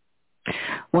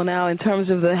 Well, now, in terms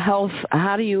of the health,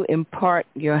 how do you impart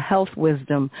your health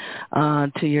wisdom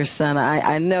to your son?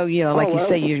 I know, like you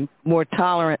say, you're more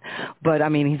tolerant, but, I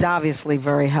mean, he's obviously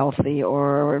very healthy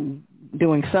or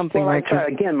doing something right. I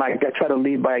try to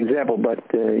lead by example, but,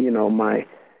 I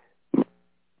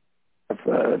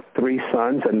have 3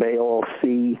 sons, and they all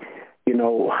see,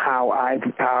 how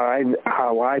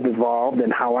I've evolved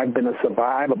and how I've been a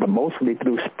survivor, but mostly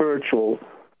through spiritual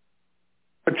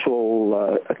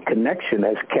connection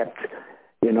has kept,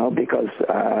 because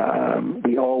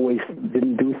we always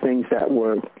didn't do things that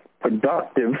were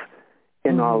productive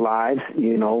in our lives,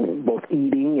 both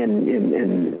eating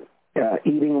and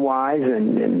eating wise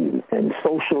and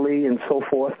socially and so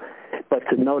forth. But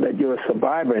to know that you're a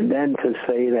survivor, and then to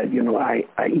say that,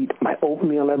 I eat my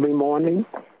oatmeal every morning,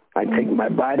 I take my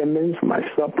vitamins, my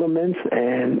supplements,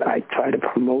 and I try to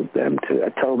promote them I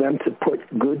tell them to put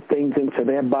good things into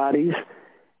their bodies,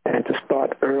 to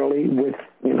start early with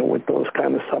those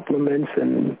kind of supplements.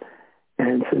 And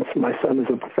since my son is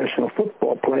a professional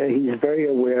football player, he's very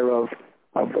aware of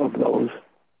those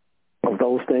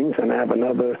things. And I have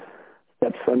another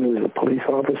stepson who's a police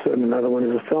officer and another one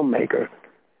is a filmmaker.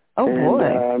 Oh,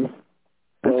 boy.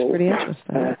 That's pretty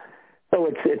interesting. So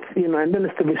it's and then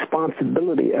it's the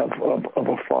responsibility of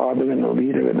a father and a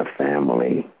leader in a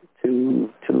family to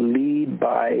lead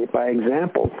by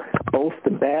example, both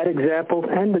the bad examples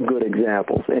and the good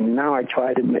examples. And now I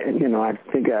try to, I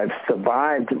think I've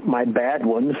survived my bad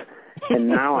ones, and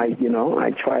now I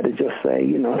try to just say,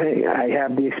 hey, I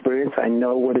have the experience, I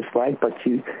know what it's like, but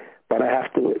I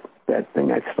have to, that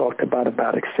thing I talked about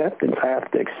acceptance, I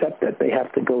have to accept that they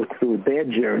have to go through their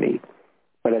journey.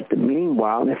 But at the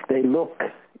meanwhile, if they look,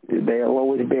 they'll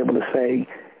always be able to say,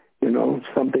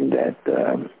 something that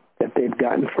they've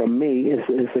gotten from me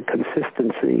is a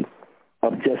consistency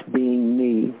of just being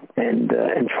me and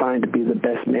trying to be the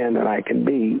best man that I can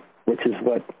be, which is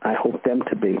what I hope them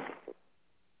to be.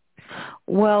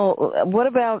 Well, what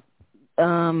about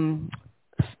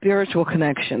spiritual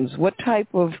connections?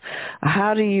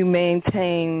 How do you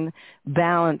maintain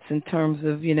balance in terms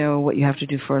of, what you have to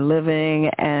do for a living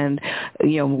and,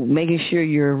 making sure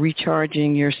you're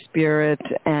recharging your spirit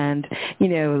and,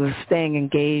 staying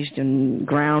engaged and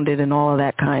grounded and all of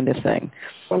that kind of thing?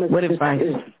 Well, what advice?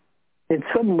 It's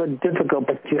somewhat difficult,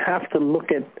 but you have to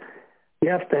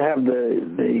have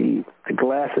the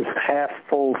glasses half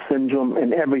full syndrome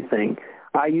and everything.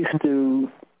 I used to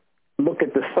look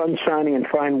at the sun shining and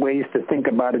find ways to think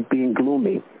about it being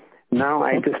gloomy. Now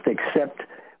I just accept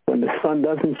when the sun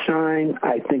doesn't shine,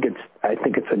 I think it's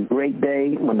a great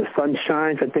day. When the sun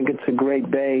shines, I think it's a great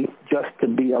day just to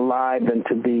be alive and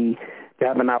to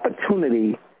have an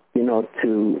opportunity,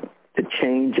 to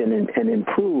change and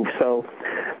improve. So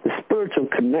the spiritual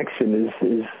connection is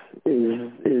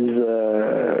in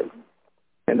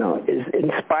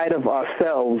spite of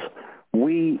ourselves,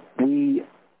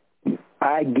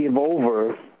 I give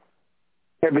over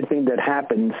everything that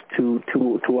happens to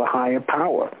a higher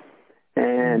power,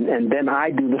 and then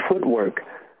I do the footwork,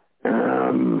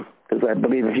 because I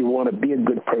believe if you want to be a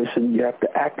good person, you have to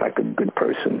act like a good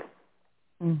person.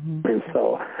 Mm-hmm. And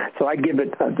so I give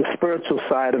it the spiritual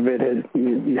side of it is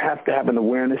you have to have an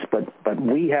awareness, but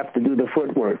we have to do the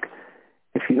footwork.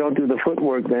 If you don't do the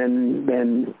footwork,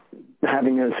 then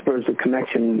having a spiritual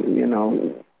connection, you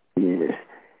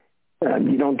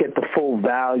don't get the full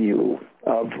value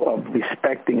of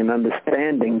respecting and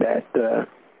understanding that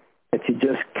you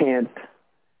just can't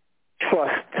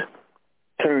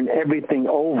turn everything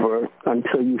over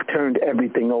until you've turned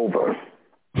everything over.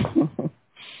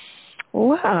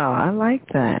 Wow, I like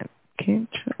that.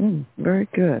 Very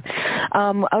good.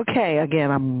 Okay,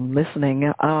 again, I'm listening.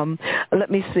 Let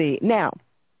me see. Now,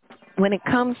 when it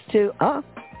comes to...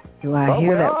 Do I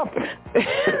hear that?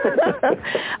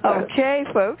 Okay,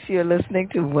 folks, you're listening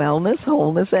to Wellness,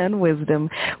 Wholeness, and Wisdom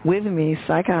with me,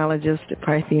 Psychologist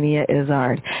Parthenia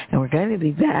Izzard. And we're going to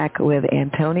be back with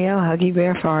Antonio Huggy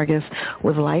Bear Fargas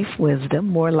with Life Wisdom,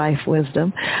 more Life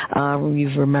Wisdom.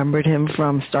 You've remembered him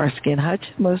from Starsky and Hutch.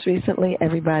 Most recently,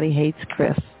 Everybody Hates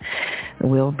Chris.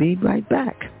 We'll be right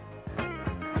back.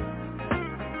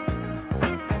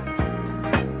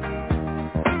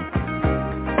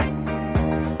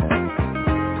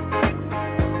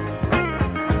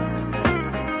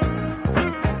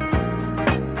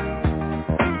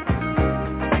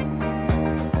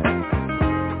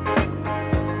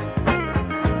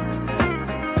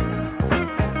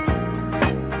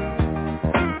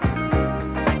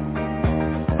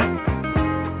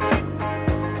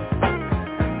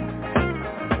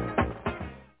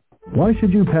 Why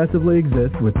should you passively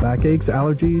exist with backaches,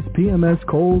 allergies, PMS,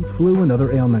 colds, flu, and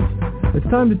other ailments? It's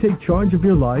time to take charge of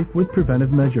your life with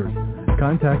preventive measures.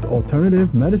 Contact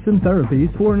Alternative Medicine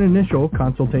Therapies for an initial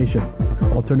consultation.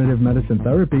 Alternative Medicine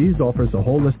Therapies offers a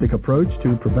holistic approach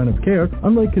to preventive care,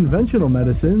 unlike conventional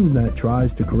medicine that tries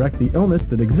to correct the illness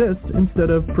that exists instead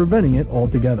of preventing it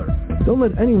altogether. Don't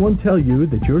let anyone tell you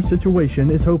that your situation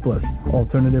is hopeless.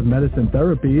 Alternative medicine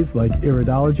therapies like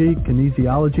iridology,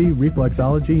 kinesiology,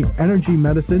 reflexology, energy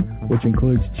medicine, which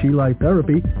includes chi light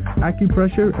therapy,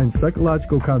 acupressure, and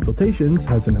psychological consultations,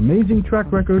 has an amazing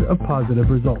track record of positive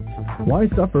results. Why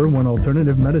suffer when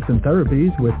Alternative Medicine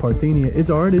Therapies with Parthenia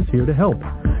Izzard is here to help?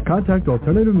 Contact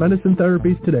Alternative Medicine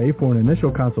Therapies today for an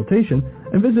initial consultation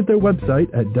and visit their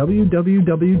website at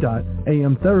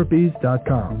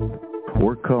www.amtherapies.com.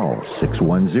 Or call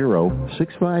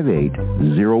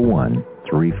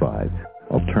 610-658-0135.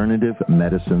 Alternative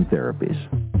Medicine Therapies.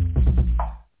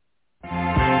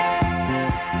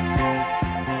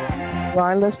 You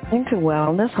are listening to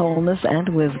Wellness, Wholeness,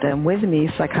 and Wisdom with me,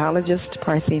 Psychologist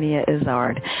Parthenia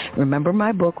Izzard. Remember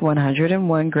my book,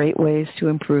 101 Great Ways to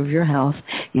Improve Your Health.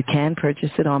 You can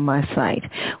purchase it on my site.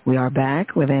 We are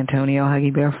back with Antonio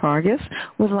Huggy Bear Fargas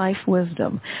with Life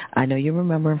Wisdom. I know you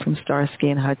remember him from Starsky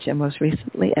and Hutch, and most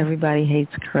recently, Everybody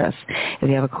Hates Chris. If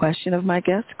you have a question of my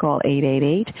guest, call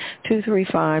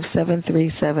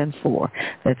 888-235-7374.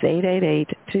 That's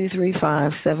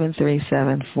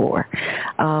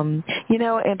 888-235-7374. You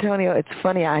know, Antonio, it's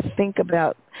funny. I think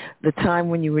about the time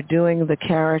when you were doing the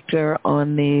character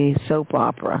on the soap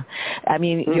opera. I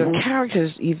mean, your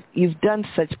characters, you've done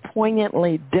such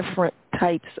poignantly different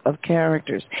types of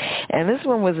characters. And this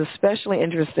one was especially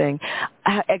interesting,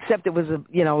 except it was,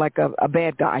 like a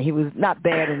bad guy. He was not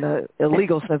bad in the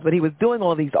illegal sense, but he was doing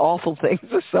all these awful things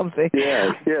or something.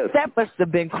 Yes. That must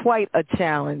have been quite a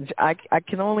challenge. I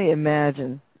can only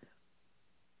imagine.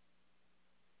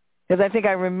 Because I think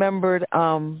I remembered,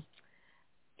 I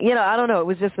don't know, it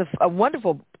was just a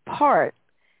wonderful part,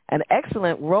 an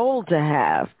excellent role to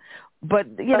have. But,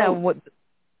 what...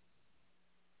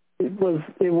 It was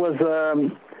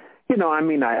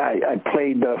I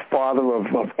played the father of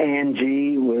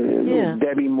Angie with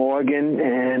Debbie Morgan,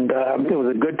 and it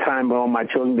was a good time with all my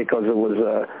children because it was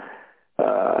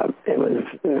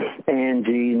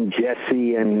Angie and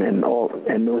Jesse and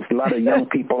there was a lot of young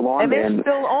people on and there. And they're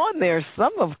still on there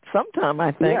sometime,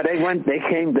 I think. Yeah,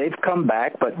 they've come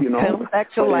back, but come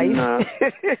back to life.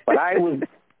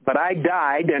 But I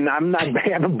died, and they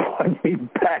haven't brought me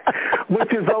back,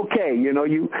 which is okay.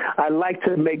 I like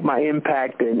to make my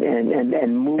impact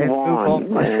and move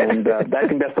on. And I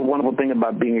think that's the wonderful thing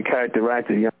about being a character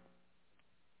actor. You're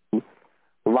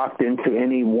locked into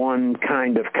any one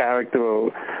kind of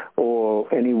character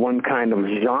or any one kind of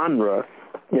genre,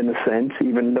 in a sense,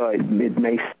 even though it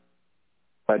may.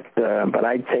 But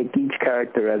I take each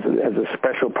character as a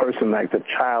special person, like the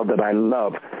child that I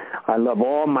love. I love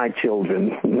all my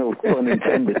children, no pun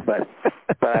intended, but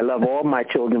I love all my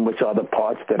children, which are the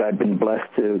parts that I've been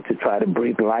blessed to try to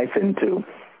breathe life into.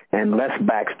 And Les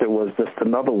Baxter was just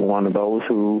another one of those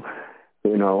who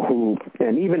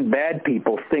and even bad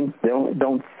people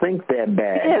don't think they're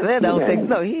bad. Yeah, they don't think.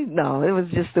 No, it was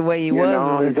just the way he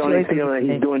was. He's only feeling that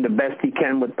he's doing the best he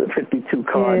can with the 52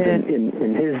 cards in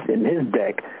his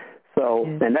deck. So,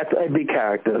 and that's every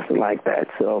character is like that.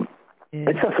 So,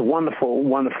 it's just a wonderful,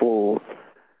 wonderful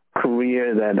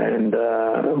career and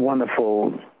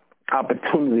wonderful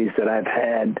opportunities that I've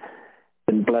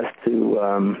been blessed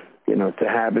to to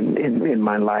have in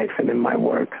my life and in my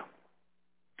work.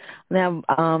 Now,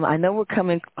 I know we're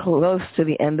coming close to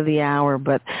the end of the hour,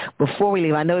 but before we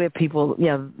leave, I know that people,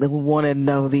 that want to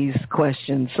know these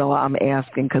questions, so I'm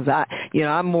asking because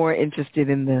I'm more interested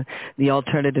in the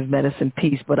alternative medicine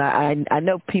piece. But I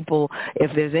know people,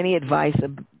 if there's any advice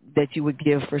that you would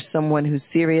give for someone who's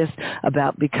serious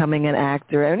about becoming an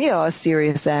actor, and a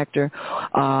serious actor,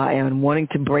 and wanting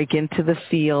to break into the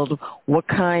field, what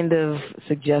kind of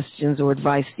suggestions or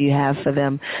advice do you have for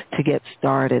them to get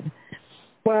started?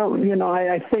 Well,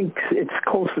 I think it's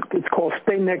called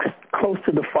stay close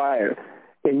to the fire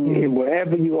in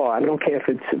wherever you are. I don't care if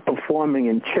it's performing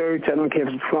in church. I don't care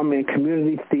if it's performing in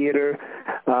community theater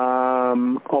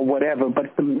or whatever.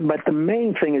 But the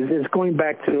main thing is going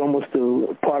back to almost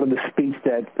to part of the speech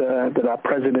that our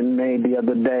president made the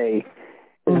other day.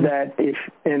 Is that if,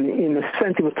 and in a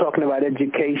sense, he was talking about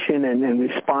education and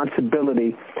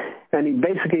responsibility, and he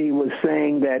basically was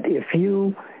saying that if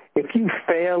you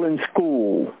fail in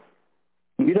school,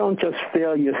 you don't just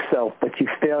fail yourself, but you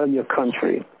fail your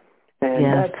country. And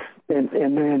that's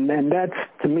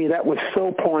to me, that was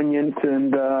so poignant,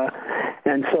 and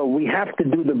so we have to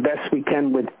do the best we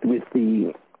can with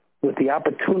the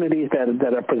opportunities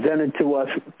that are presented to us,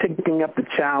 picking up the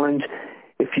challenge.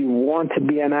 If you want to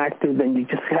be an actor, then you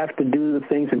just have to do the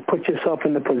things and put yourself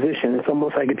in the position. It's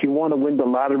almost like if you want to win the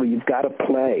lottery, you've got to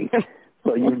play.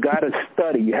 So you've got to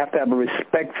study. You have to have a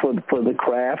respect for the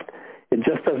craft. It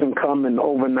just doesn't come in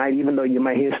overnight, even though you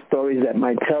might hear stories that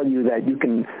might tell you that you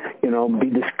can, be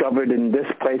discovered in this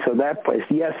place or that place.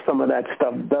 Yes, some of that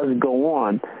stuff does go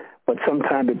on, but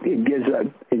sometimes it gives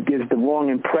the wrong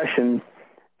impression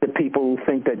to people who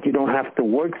think that you don't have to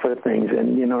work for things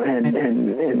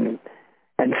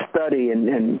and study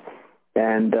and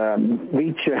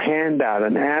reach your hand out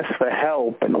and ask for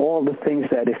help and all the things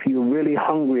that if you're really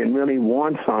hungry and really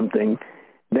want something,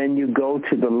 then you go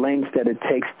to the lengths that it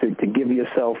takes to give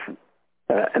yourself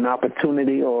an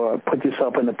opportunity or put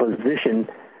yourself in a position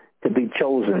to be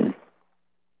chosen.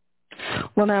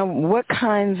 Well, now, what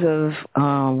kinds of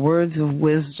words of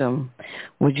wisdom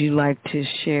would you like to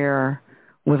share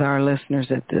with our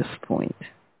listeners at this point?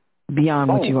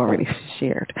 beyond what you already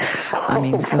shared? I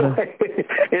mean, sort of.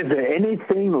 Is there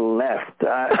anything left?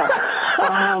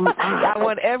 I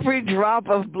want every drop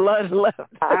of blood left.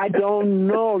 I don't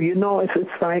know. You know, it's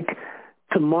like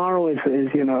tomorrow is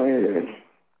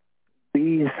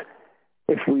these.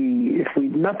 If we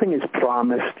nothing is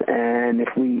promised, and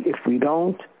if we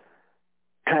don't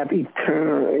have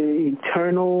eternal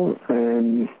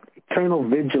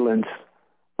vigilance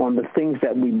on the things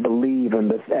that we believe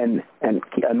and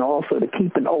also to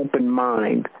keep an open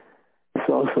mind. It's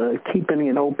also keeping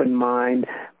an open mind,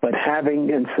 but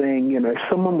having and saying, if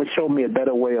someone would show me a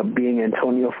better way of being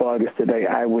Antonio Fargas today,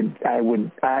 I would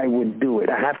do it.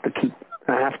 I have to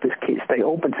stay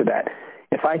open to that.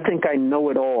 If I think I know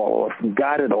it all or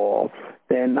got it all,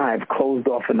 then I've closed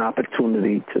off an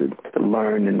opportunity to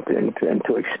learn and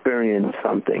to experience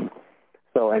something.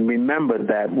 So, and remember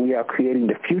that we are creating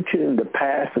the future and the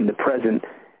past and the present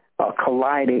are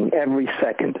colliding every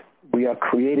second. We are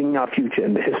creating our future,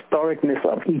 and the historicness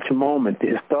of each moment, the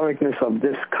historicness of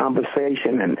this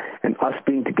conversation and us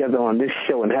being together on this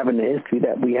show and having the history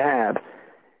that we have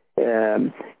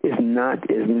is not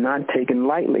taken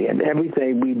lightly. And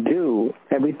everything we do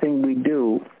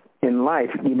in life,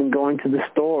 even going to the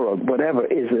store or whatever,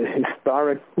 is a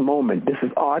historic moment. This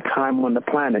is our time on the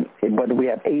planet. Whether we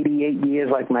have 88 years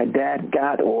like my dad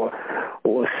got or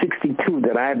 62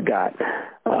 that I've got,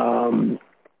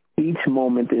 each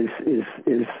moment is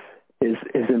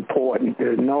important.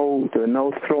 There are no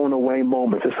thrown away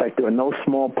moments. It's like there are no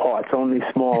small parts, only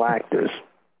small actors.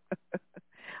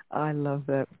 I love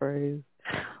that phrase.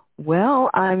 Well,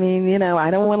 I mean,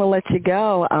 I don't want to let you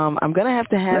go. I'm going to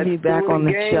have you back on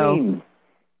the show. You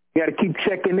got to keep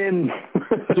checking in.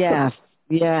 Yes,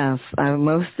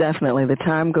 most definitely. The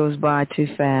time goes by too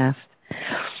fast.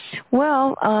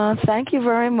 Well, thank you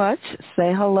very much.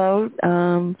 Say hello.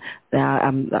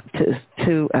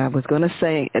 I was going to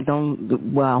say,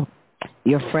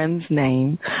 your friend's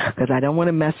name, because I don't want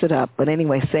to mess it up. But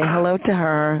anyway, say hello to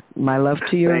her. My love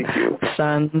to your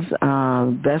sons.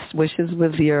 Best wishes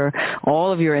with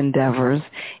all of your endeavors.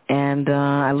 And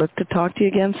I look to talk to you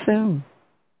again soon.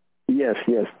 Yes.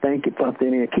 Thank you,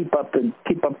 Parthenia. Keep up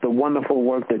the wonderful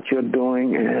work that you're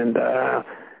doing, and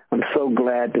I'm so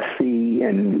glad to see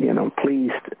and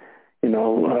pleased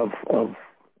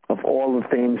of all the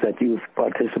things that you've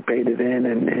participated in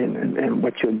and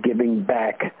what you're giving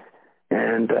back,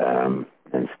 and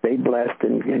stay blessed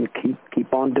and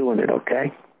keep on doing it.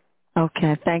 Okay.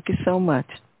 Okay. Thank you so much.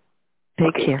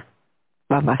 Take care.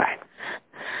 Bye.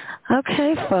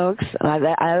 Okay, folks.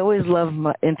 I always love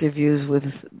my interviews with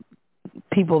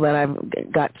people that I've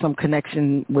got some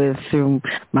connection with through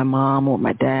my mom or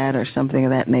my dad or something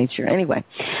of that nature. Anyway,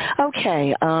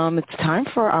 okay, it's time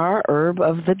for our herb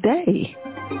of the day.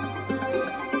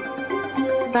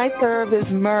 Tonight's herb is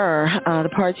myrrh. The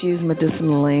parts used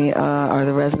medicinally are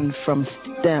the resin from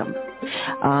stem.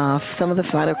 Some of the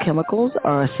phytochemicals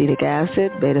are acetic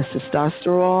acid,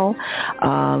 beta-testosterol,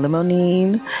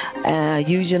 limonene,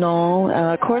 eugenol.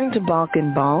 According to Balk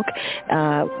 & Balk,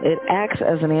 it acts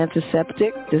as an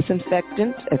antiseptic,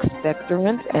 disinfectant,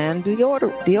 expectorant, and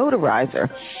deodorizer.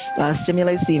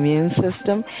 Stimulates the immune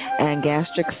system and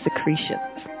gastric secretions.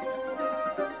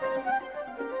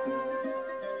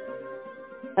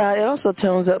 It also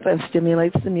tones up and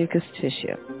stimulates the mucous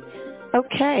tissue.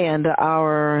 Okay, and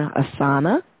our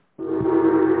asana.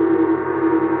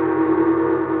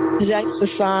 Tonight's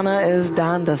asana is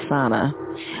Dandasana.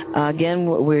 Again,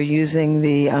 we're using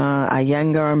the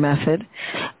Iyengar method.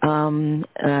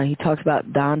 He talks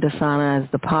about Dandasana as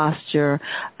the posture.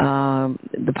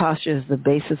 The posture is the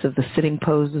basis of the sitting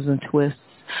poses and twists,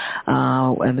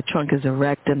 and the trunk is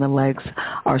erect and the legs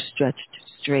are stretched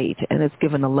straight, and it's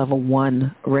given a level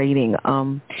 1 rating.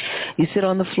 You sit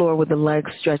on the floor with the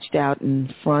legs stretched out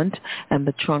in front and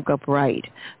the trunk upright.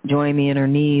 Join the inner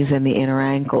knees and the inner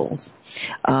ankles.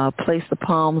 Place the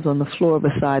palms on the floor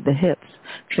beside the hips,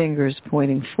 fingers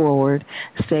pointing forward.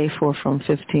 Stay for from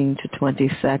 15 to 20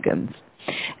 seconds.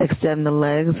 Extend the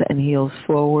legs and heels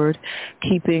forward,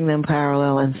 keeping them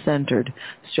parallel and centered.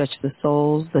 Stretch the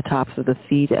soles, the tops of the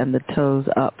feet, and the toes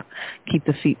up. Keep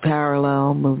the feet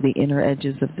parallel. Move the inner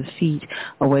edges of the feet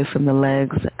away from the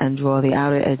legs and draw the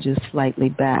outer edges slightly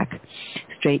back.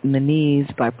 Straighten the knees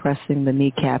by pressing the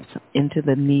kneecaps into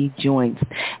the knee joints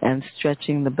and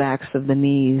stretching the backs of the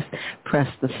knees. Press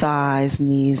the thighs,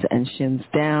 knees, and shins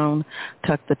down.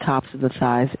 Tuck the tops of the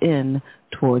thighs in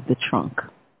toward the trunk.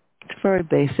 It's a very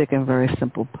basic and very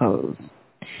simple pose.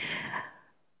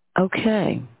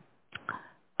 Okay.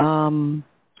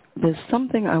 there's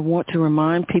something I want to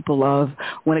remind people of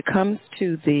when it comes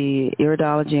to the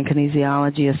iridology and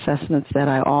kinesiology assessments that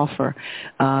I offer.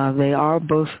 They are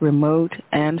both remote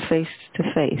and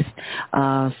face-to-face,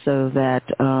 so that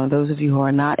those of you who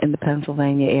are not in the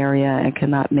Pennsylvania area and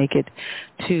cannot make it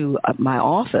to my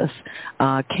office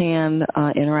can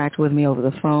interact with me over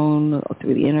the phone or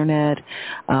through the Internet.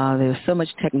 There's so much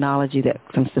technology that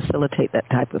can facilitate that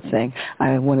type of thing.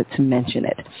 I wanted to mention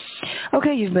it.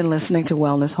 Okay, you've been listening to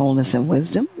Wellness, Wholeness, and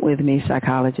Wisdom with me,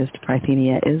 Psychologist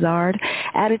Parthenia Izzard,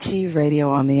 at Achieve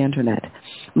Radio on the Internet.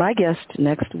 My guest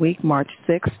next week, March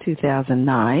 6,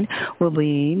 2009, will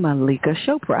be Malika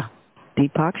Chopra,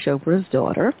 Deepak Chopra's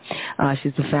daughter.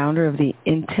 She's the founder of the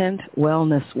Intent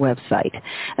Wellness website.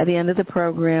 At the end of the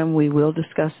program, we will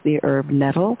discuss the herb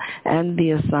nettle and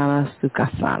the asana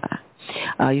sukhasana.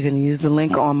 You can use the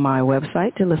link on my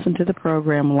website to listen to the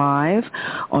program live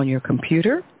on your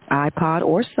computer, iPod,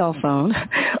 or cell phone,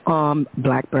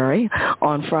 BlackBerry,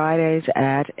 on Fridays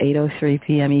at 8:03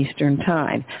 p.m. Eastern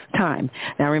Time.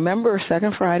 Now, remember,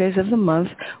 second Fridays of the month,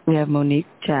 we have Monique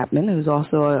Chapman, who's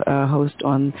also a host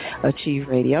on Achieve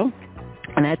Radio.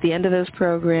 And at the end of those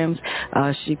programs,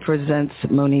 she presents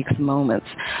Monique's Moments.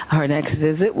 Her next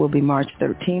visit will be March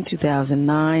 13,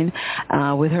 2009,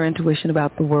 with her intuition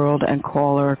about the world and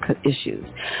caller issues.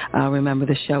 Remember,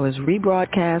 the show is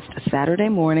rebroadcast Saturday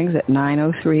mornings at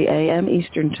 9:03 a.m.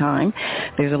 Eastern Time.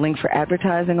 There's a link for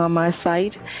advertising on my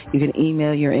site. You can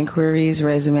email your inquiries,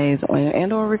 resumes,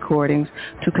 and or recordings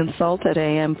to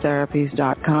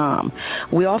consult@amtherapies.com.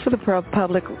 We offer the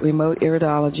public remote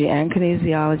iridology and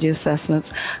kinesiology assessments,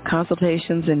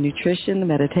 consultations in nutrition,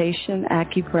 meditation,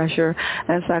 acupressure,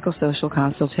 and psychosocial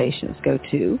consultations. Go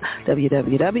to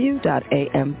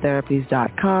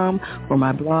www.amtherapies.com for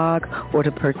my blog or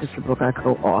to purchase the book I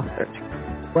co-authored.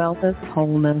 Wellness,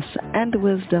 Wholeness, and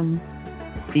Wisdom.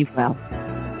 Be well.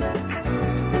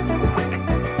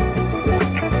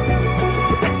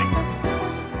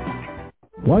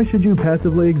 Why should you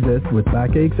passively exist with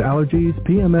backaches, allergies,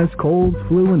 PMS, colds,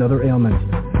 flu, and other ailments?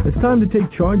 It's time to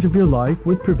take charge of your life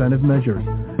with preventive measures.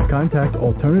 Contact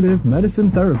Alternative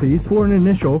Medicine Therapies for an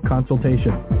initial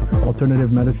consultation. Alternative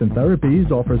Medicine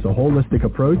Therapies offers a holistic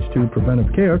approach to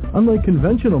preventive care, unlike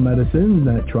conventional medicine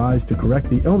that tries to correct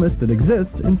the illness that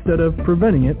exists instead of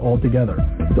preventing it altogether.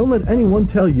 Don't let anyone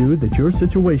tell you that your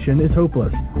situation is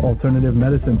hopeless. Alternative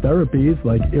medicine therapies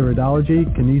like iridology,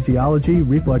 kinesiology,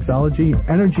 reflexology,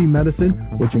 energy medicine,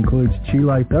 which includes chi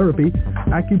light therapy,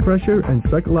 acupressure, and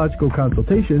psychological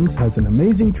consultations, has an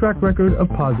amazing track record of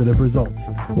positive results.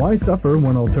 Why suffer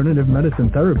when Alternative Medicine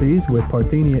Therapies with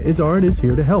Parthenia Izzard is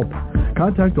here to help?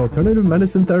 Contact Alternative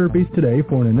Medicine Therapies today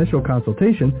for an initial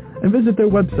consultation and visit their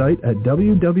website at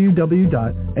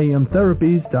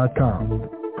www.amtherapies.com.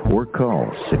 Or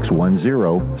call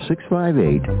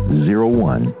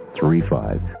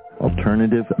 610-658-0135.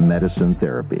 Alternative Medicine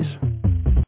Therapies.